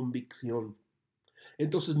genuina convicción.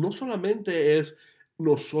 Entonces, no solamente es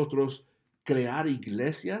nosotros crear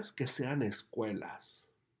iglesias que sean escuelas.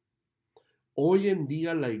 Hoy en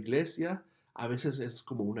día la iglesia a veces es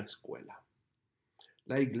como una escuela.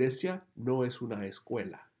 La iglesia no es una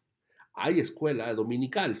escuela. Hay escuela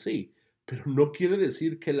dominical, sí, pero no quiere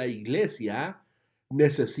decir que la iglesia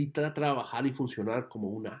necesita trabajar y funcionar como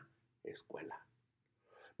una escuela.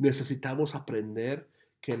 Necesitamos aprender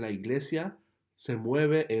que la iglesia se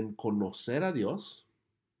mueve en conocer a Dios,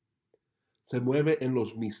 se mueve en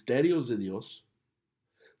los misterios de Dios,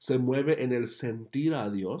 se mueve en el sentir a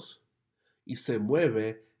Dios y se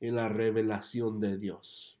mueve en la revelación de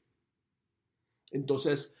Dios.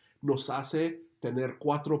 Entonces nos hace tener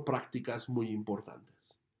 4 prácticas muy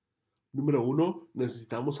importantes. Número 1,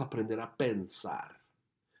 necesitamos aprender a pensar.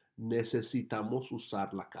 Necesitamos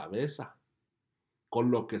usar la cabeza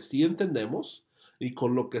con lo que sí entendemos y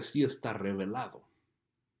con lo que sí está revelado.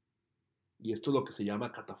 Y esto es lo que se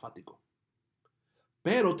llama catafático.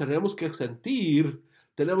 Pero tenemos que sentir,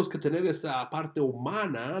 tenemos que tener esa parte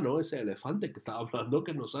humana, ¿no? Ese elefante que estaba hablando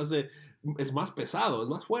que nos hace, es más pesado, es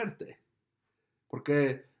más fuerte,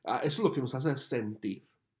 porque eso es lo que nos hace sentir.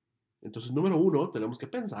 Entonces, número uno, tenemos que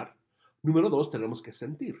pensar. Número dos, tenemos que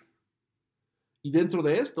sentir. Y dentro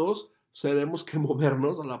de estos, tenemos que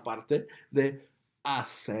movernos a la parte de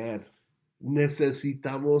hacer.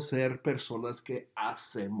 Necesitamos ser personas que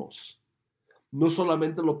hacemos. No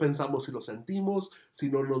solamente lo pensamos y lo sentimos,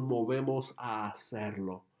 sino nos movemos a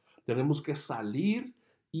hacerlo. Tenemos que salir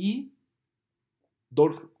y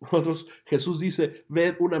nosotros, Jesús dice,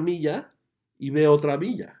 ve una milla y ve otra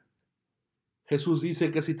milla. Jesús dice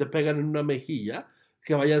que si te pegan en una mejilla,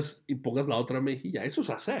 que vayas y pongas la otra mejilla. Eso es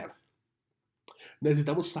hacer.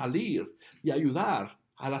 Necesitamos salir y ayudar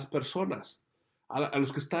a las personas, a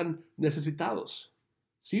los que están necesitados.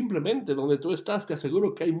 Simplemente donde tú estás, te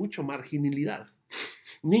aseguro que hay mucha marginalidad.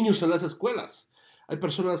 Niños en las escuelas. Hay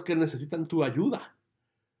personas que necesitan tu ayuda.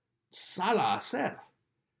 Sal a hacer.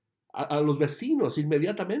 A los vecinos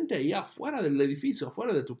inmediatamente ahí afuera del edificio,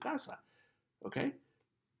 afuera de tu casa. ¿Ok?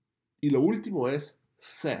 Y lo último es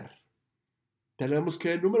ser. Tenemos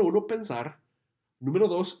que, número uno, pensar. Número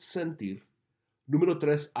dos, sentir. Número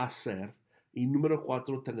tres, hacer. Y número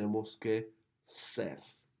cuatro, tenemos que ser.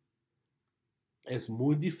 Es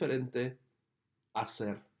muy diferente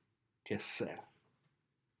hacer que ser.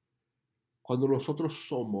 Cuando nosotros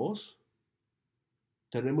somos,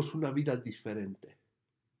 tenemos una vida diferente.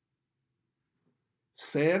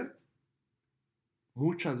 Ser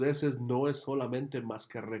muchas veces no es solamente más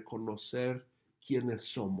que reconocer quiénes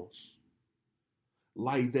somos.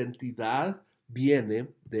 La identidad viene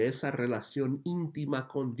de esa relación íntima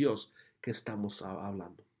con Dios que estamos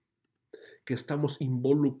hablando, que estamos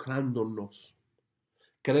involucrándonos.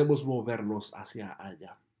 Queremos movernos hacia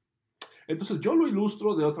allá. Entonces yo lo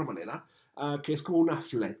ilustro de otra manera, que es como una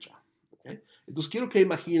flecha. ¿Okay? Entonces quiero que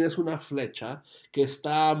imagines una flecha que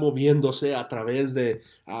está moviéndose a través de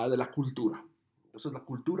la cultura. Entonces la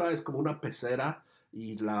cultura es como una pecera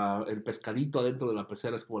y el pescadito adentro de la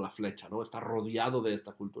pecera es como la flecha, ¿no? Está rodeado de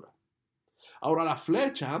esta cultura. Ahora la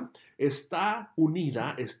flecha está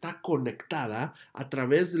unida, está conectada a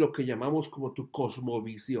través de lo que llamamos como tu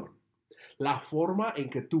cosmovisión, la forma en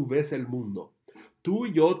que tú ves el mundo. Tú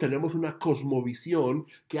y yo tenemos una cosmovisión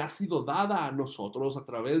que ha sido dada a nosotros a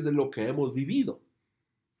través de lo que hemos vivido,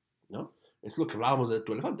 ¿no? Es lo que hablábamos de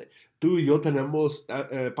tu elefante. Tú y yo tenemos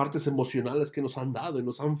partes emocionales que nos han dado y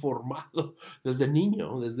nos han formado desde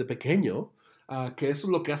niño, desde pequeño, que eso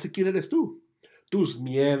es lo que hace quién eres tú. Tus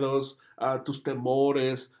miedos, tus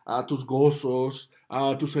temores, tus gozos,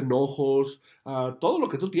 tus enojos, todo lo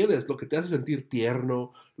que tú tienes, lo que te hace sentir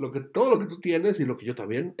tierno, todo lo que tú tienes y lo que yo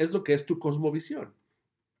también, es lo que es tu cosmovisión.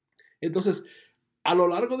 Entonces, a lo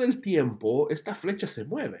largo del tiempo, esta flecha se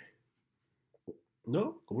mueve,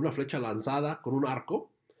 ¿no? Como una flecha lanzada con un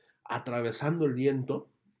arco, atravesando el viento,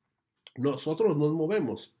 nosotros nos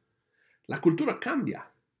movemos. La cultura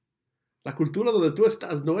cambia. La cultura donde tú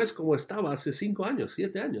estás no es como estaba hace 5 años,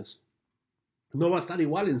 7 años. No va a estar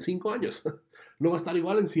igual en 5 años. No va a estar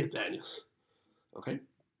igual en 7 años. ¿Ok?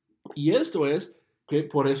 Y esto es que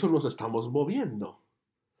por eso nos estamos moviendo.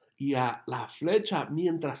 Y la flecha,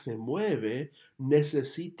 mientras se mueve,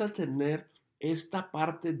 necesita tener esta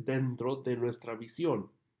parte dentro de nuestra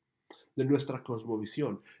visión, de nuestra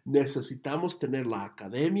cosmovisión. Necesitamos tener la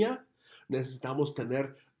academia, necesitamos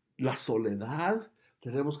tener la soledad,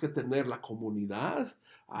 tenemos que tener la comunidad,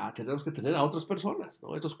 tenemos que tener a otras personas,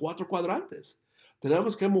 ¿no? Estos 4 cuadrantes.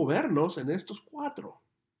 Tenemos que movernos en estos 4.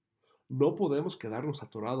 No podemos quedarnos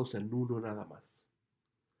atorados en uno nada más.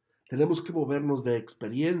 Tenemos que movernos de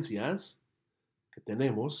experiencias que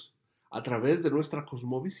tenemos a través de nuestra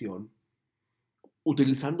cosmovisión,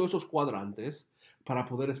 utilizando esos cuadrantes para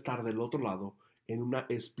poder estar del otro lado en una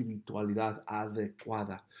espiritualidad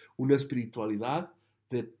adecuada, una espiritualidad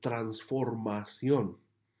de transformación,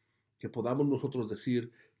 que podamos nosotros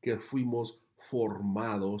decir que fuimos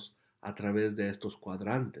formados a través de estos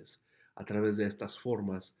cuadrantes, a través de estas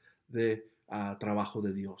formas de trabajo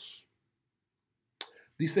de Dios.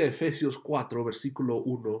 Dice Efesios 4, versículo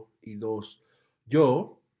 1 y 2,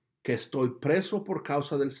 yo, que estoy preso por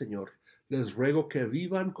causa del Señor, les ruego que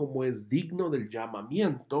vivan como es digno del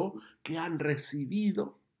llamamiento que han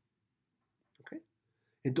recibido. ¿Okay?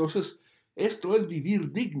 Entonces, esto es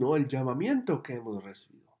vivir digno el llamamiento que hemos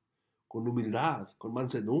recibido, con humildad, con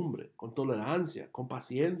mansedumbre, con tolerancia, con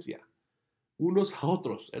paciencia, unos a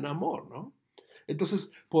otros, en amor, ¿no?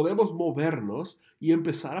 Entonces, podemos movernos y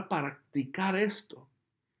empezar a practicar esto.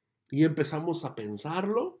 Y empezamos a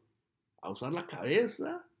pensarlo, a usar la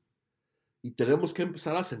cabeza, y tenemos que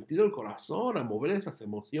empezar a sentir el corazón, a mover esas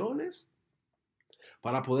emociones.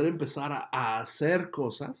 para poder empezar a hacer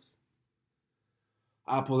cosas,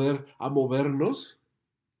 a movernos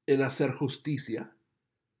en hacer justicia,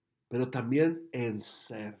 pero también en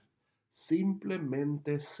ser,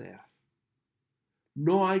 simplemente ser.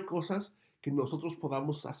 No hay cosas que nosotros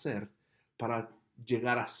podamos hacer para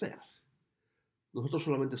llegar a ser. Nosotros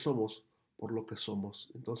solamente somos por lo que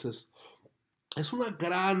somos. Entonces, es una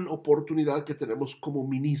gran oportunidad que tenemos como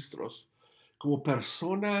ministros, como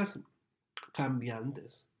personas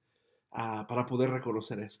cambiantes, para poder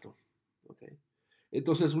reconocer esto. ¿Okay?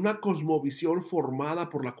 Entonces, una cosmovisión formada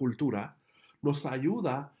por la cultura nos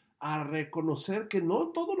ayuda a reconocer que no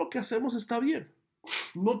todo lo que hacemos está bien.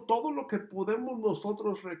 No todo lo que podemos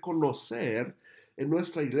nosotros reconocer en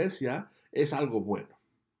nuestra iglesia es algo bueno.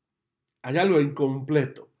 Hay algo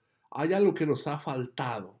incompleto. Hay algo que nos ha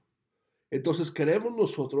faltado. Entonces queremos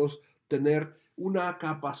nosotros tener una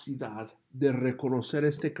capacidad de reconocer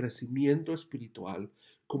este crecimiento espiritual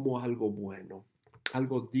como algo bueno,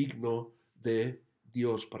 algo digno de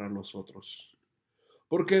Dios para nosotros.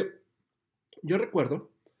 Porque yo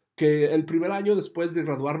recuerdo que el primer año después de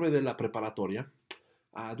graduarme de la preparatoria,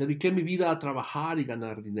 dediqué mi vida a trabajar y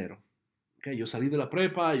ganar dinero. Okay, yo salí de la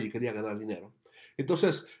prepa y quería ganar dinero.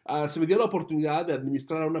 Entonces, se me dio la oportunidad de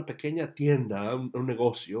administrar una pequeña tienda, un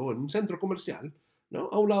negocio, en un centro comercial, ¿no?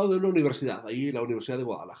 A un lado de una universidad, ahí la Universidad de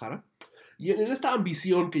Guadalajara. Y en esta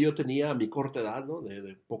ambición que yo tenía a mi corta edad, ¿no?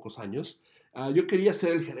 De pocos años, yo quería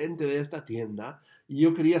ser el gerente de esta tienda y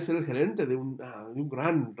yo quería ser el gerente de un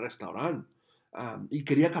gran restaurante. Y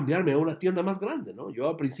quería cambiarme a una tienda más grande, ¿no? Yo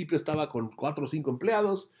al principio estaba con 4 o 5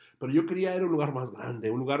 empleados, pero yo quería ir a un lugar más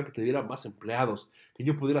grande, un lugar que tuviera más empleados, que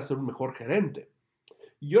yo pudiera ser un mejor gerente.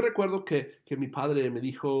 Y yo recuerdo que mi padre me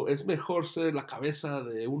dijo, es mejor ser la cabeza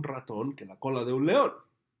de un ratón que la cola de un león.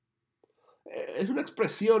 Es una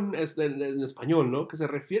expresión en español, ¿no? Que se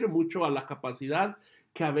refiere mucho a la capacidad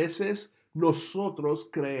que a veces nosotros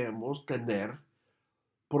creemos tener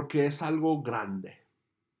porque es algo grande.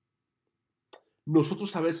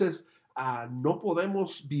 Nosotros a veces no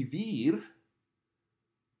podemos vivir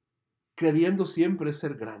queriendo siempre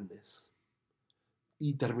ser grandes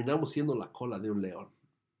y terminamos siendo la cola de un león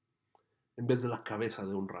en vez de la cabeza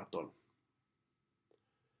de un ratón.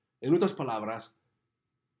 En otras palabras,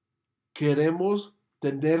 queremos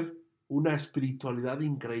tener una espiritualidad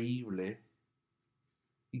increíble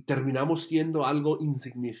y terminamos siendo algo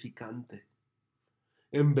insignificante.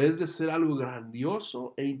 En vez de ser algo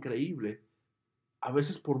grandioso e increíble, a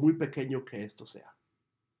veces por muy pequeño que esto sea.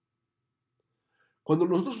 Cuando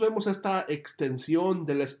nosotros vemos esta extensión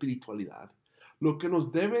de la espiritualidad, lo que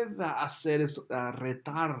nos debe hacer es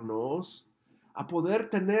retarnos a poder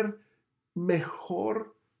tener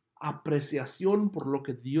mejor apreciación por lo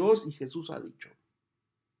que Dios y Jesús ha dicho.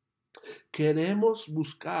 Queremos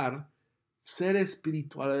buscar ser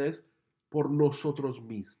espirituales por nosotros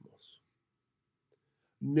mismos.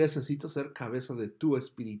 Necesitas ser cabeza de tu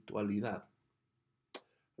espiritualidad,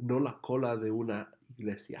 no la cola de una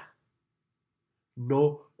iglesia,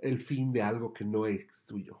 no el fin de algo que no es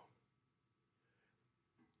tuyo.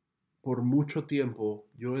 Por mucho tiempo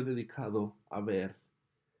yo he dedicado a ver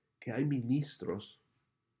que hay ministros,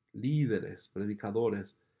 líderes,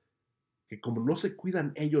 predicadores, que como no se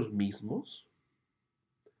cuidan ellos mismos,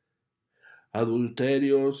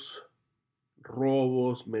 adulterios,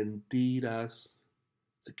 robos, mentiras,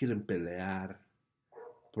 se quieren pelear,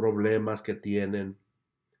 problemas que tienen.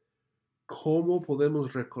 ¿Cómo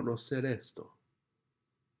podemos reconocer esto?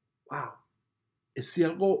 Wow, es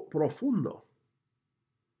algo profundo.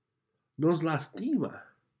 Nos lastima.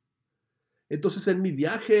 Entonces, en mi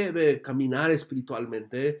viaje de caminar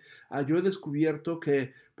espiritualmente, yo he descubierto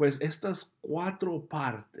que, pues, estas 4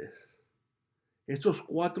 partes, estos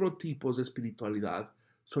 4 tipos de espiritualidad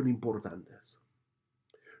son importantes.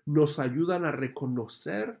 Nos ayudan a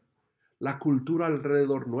reconocer la cultura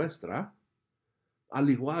alrededor nuestra, al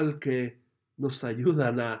igual que nos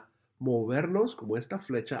ayudan a movernos como esta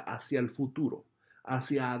flecha hacia el futuro,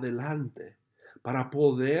 hacia adelante, para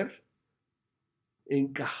poder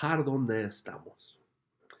encajar donde estamos.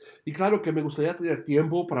 Y claro que me gustaría tener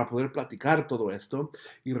tiempo para poder platicar todo esto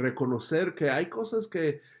y reconocer que hay cosas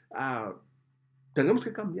que tenemos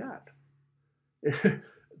que cambiar.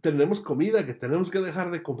 Tenemos comida que tenemos que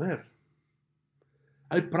dejar de comer.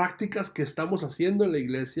 Hay prácticas que estamos haciendo en la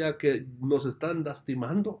iglesia que nos están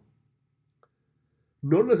lastimando.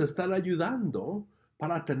 No nos están ayudando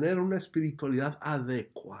para tener una espiritualidad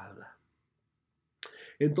adecuada.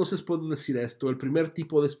 Entonces puedo decir esto, el primer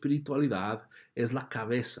tipo de espiritualidad es la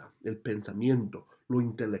cabeza, el pensamiento, lo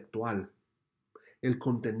intelectual, el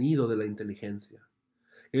contenido de la inteligencia.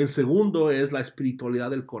 El segundo es la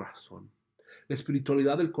espiritualidad del corazón. La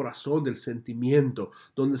espiritualidad del corazón, del sentimiento,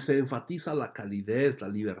 donde se enfatiza la calidez, la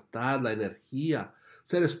libertad, la energía,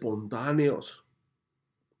 ser espontáneos.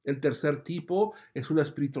 El tercer tipo es una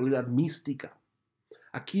espiritualidad mística.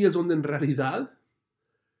 Aquí es donde en realidad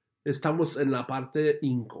estamos en la parte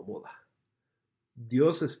incómoda.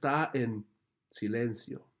 Dios está en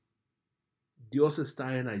silencio. Dios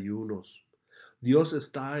está en ayunos. Dios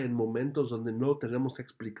está en momentos donde no tenemos que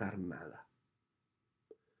explicar nada.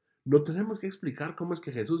 No tenemos que explicar cómo es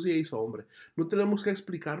que Jesús se hizo hombre. No tenemos que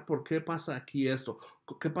explicar por qué pasa aquí esto,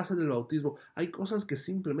 qué pasa en el bautismo. Hay cosas que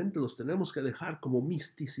simplemente los tenemos que dejar como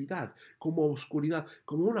misticidad, como oscuridad,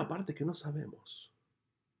 como una parte que no sabemos.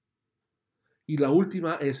 Y la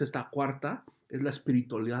última es esta cuarta, es la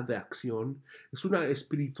espiritualidad de acción. Es una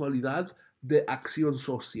espiritualidad de acción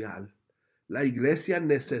social. La iglesia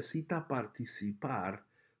necesita participar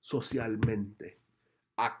socialmente,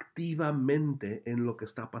 activamente en lo que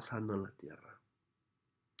está pasando en la tierra.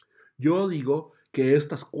 Yo digo que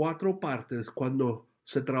estas cuatro partes, cuando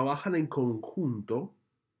se trabajan en conjunto,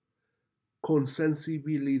 con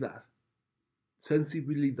sensibilidad.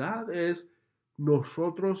 Sensibilidad es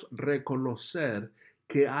nosotros reconocer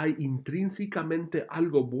que hay intrínsecamente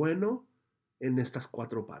algo bueno en estas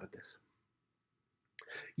cuatro partes.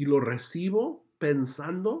 Y lo recibo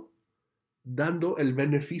pensando, dando el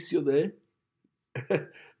beneficio de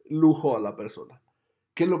lujo a la persona.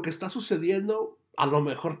 Que lo que está sucediendo a lo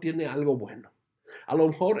mejor tiene algo bueno. A lo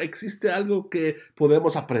mejor existe algo que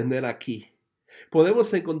podemos aprender aquí.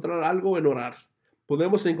 Podemos encontrar algo en orar.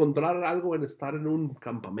 Podemos encontrar algo en estar en un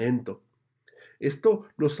campamento. Esto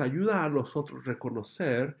nos ayuda a nosotros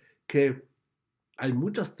reconocer que hay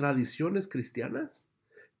muchas tradiciones cristianas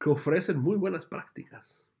que ofrecen muy buenas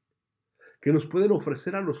prácticas, que nos pueden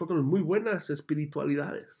ofrecer a nosotros muy buenas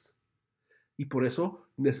espiritualidades. Y por eso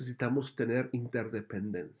necesitamos tener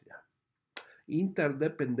interdependencia.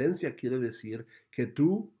 Interdependencia quiere decir que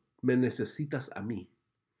tú me necesitas a mí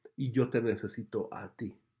y yo te necesito a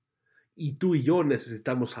ti. Y tú y yo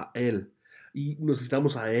necesitamos a él y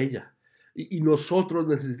necesitamos a ella. Y nosotros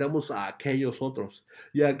necesitamos a aquellos otros.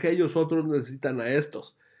 Y aquellos otros necesitan a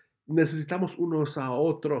estos. Necesitamos unos a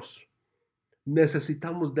otros.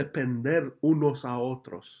 Necesitamos depender unos a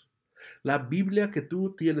otros. La Biblia que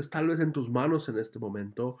tú tienes tal vez en tus manos en este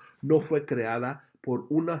momento no fue creada por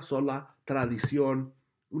una sola tradición,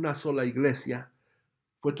 una sola iglesia.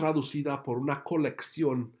 Fue traducida por una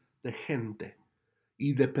colección de gente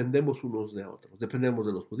y dependemos unos de otros. Dependemos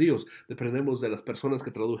de los judíos, dependemos de las personas que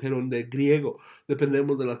tradujeron de griego,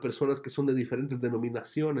 dependemos de las personas que son de diferentes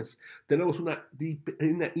denominaciones. Tenemos una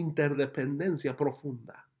interdependencia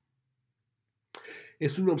profunda.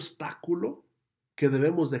 Es un obstáculo que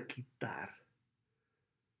debemos de quitar.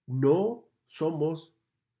 No somos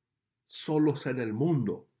solos en el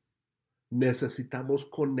mundo. Necesitamos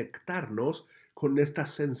conectarnos con esta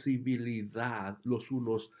sensibilidad los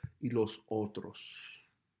unos y los otros.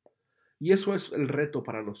 Y eso es el reto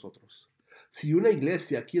para nosotros. Si una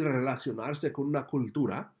iglesia quiere relacionarse con una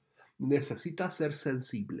cultura, necesita ser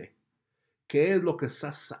sensible. ¿Qué es lo que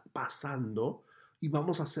está pasando? Y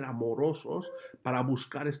vamos a ser amorosos para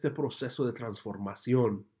buscar este proceso de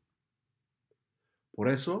transformación. Por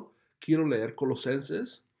eso quiero leer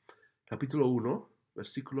Colosenses capítulo 1,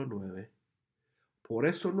 versículo 9. Por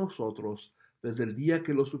eso nosotros, desde el día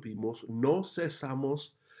que lo supimos, no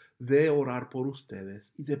cesamos de orar por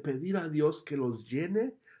ustedes y de pedir a Dios que los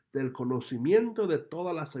llene del conocimiento de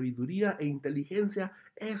toda la sabiduría e inteligencia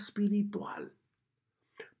espiritual,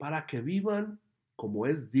 para que vivan como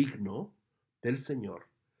es digno del Señor,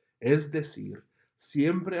 es decir,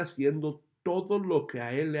 siempre haciendo todo lo que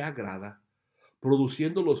a Él le agrada,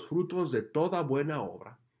 produciendo los frutos de toda buena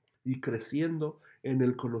obra y creciendo en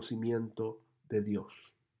el conocimiento de Dios.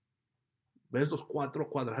 ¿Ves los cuatro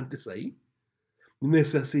cuadrantes ahí?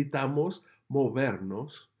 Necesitamos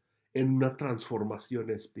movernos en una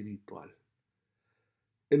transformación espiritual.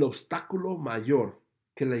 El obstáculo mayor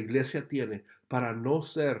que la iglesia tiene para no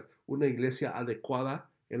ser una iglesia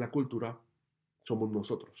adecuada en la cultura somos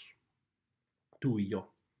nosotros, tú y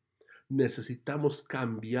yo. Necesitamos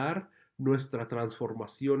cambiar nuestra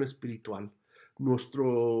transformación espiritual, nuestra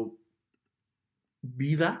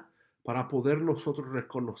vida, para poder nosotros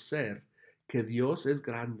reconocer que Dios es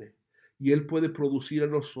grande y Él puede producir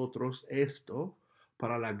en nosotros esto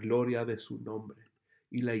para la gloria de su nombre.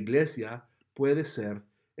 Y la iglesia puede ser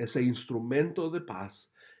ese instrumento de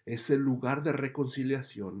paz, ese lugar de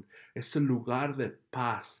reconciliación, ese lugar de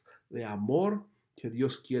paz, de amor que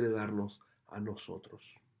Dios quiere darnos a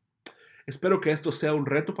nosotros. Espero que esto sea un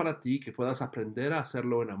reto para ti, que puedas aprender a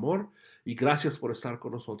hacerlo en amor. Y gracias por estar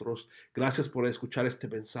con nosotros. Gracias por escuchar este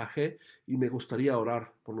mensaje. Y me gustaría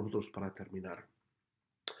orar por nosotros para terminar.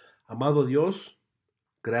 Amado Dios,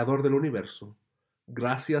 Creador del universo,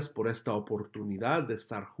 gracias por esta oportunidad de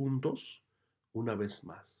estar juntos una vez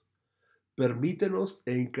más. Permítenos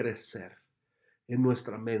crecer en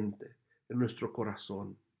nuestra mente, en nuestro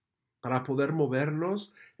corazón, para poder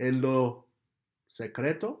movernos en lo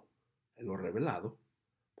secreto, en lo revelado,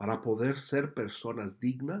 para poder ser personas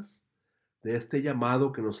dignas de este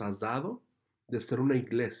llamado que nos has dado, de ser una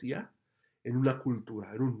iglesia en una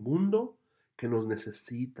cultura, en un mundo que nos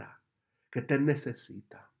necesita, que te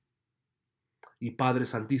necesita. Y Padre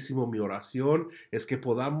Santísimo, mi oración es que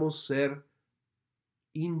podamos ser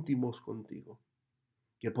íntimos contigo,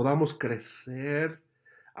 que podamos crecer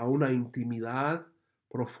a una intimidad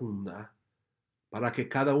profunda para que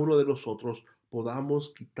cada uno de nosotros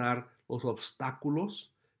podamos quitar los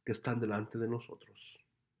obstáculos que están delante de nosotros.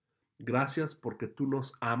 Gracias porque tú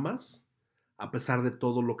nos amas a pesar de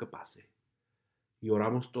todo lo que pase. Y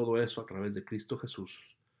oramos todo eso a través de Cristo Jesús,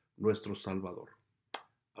 nuestro Salvador.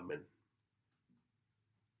 Amén.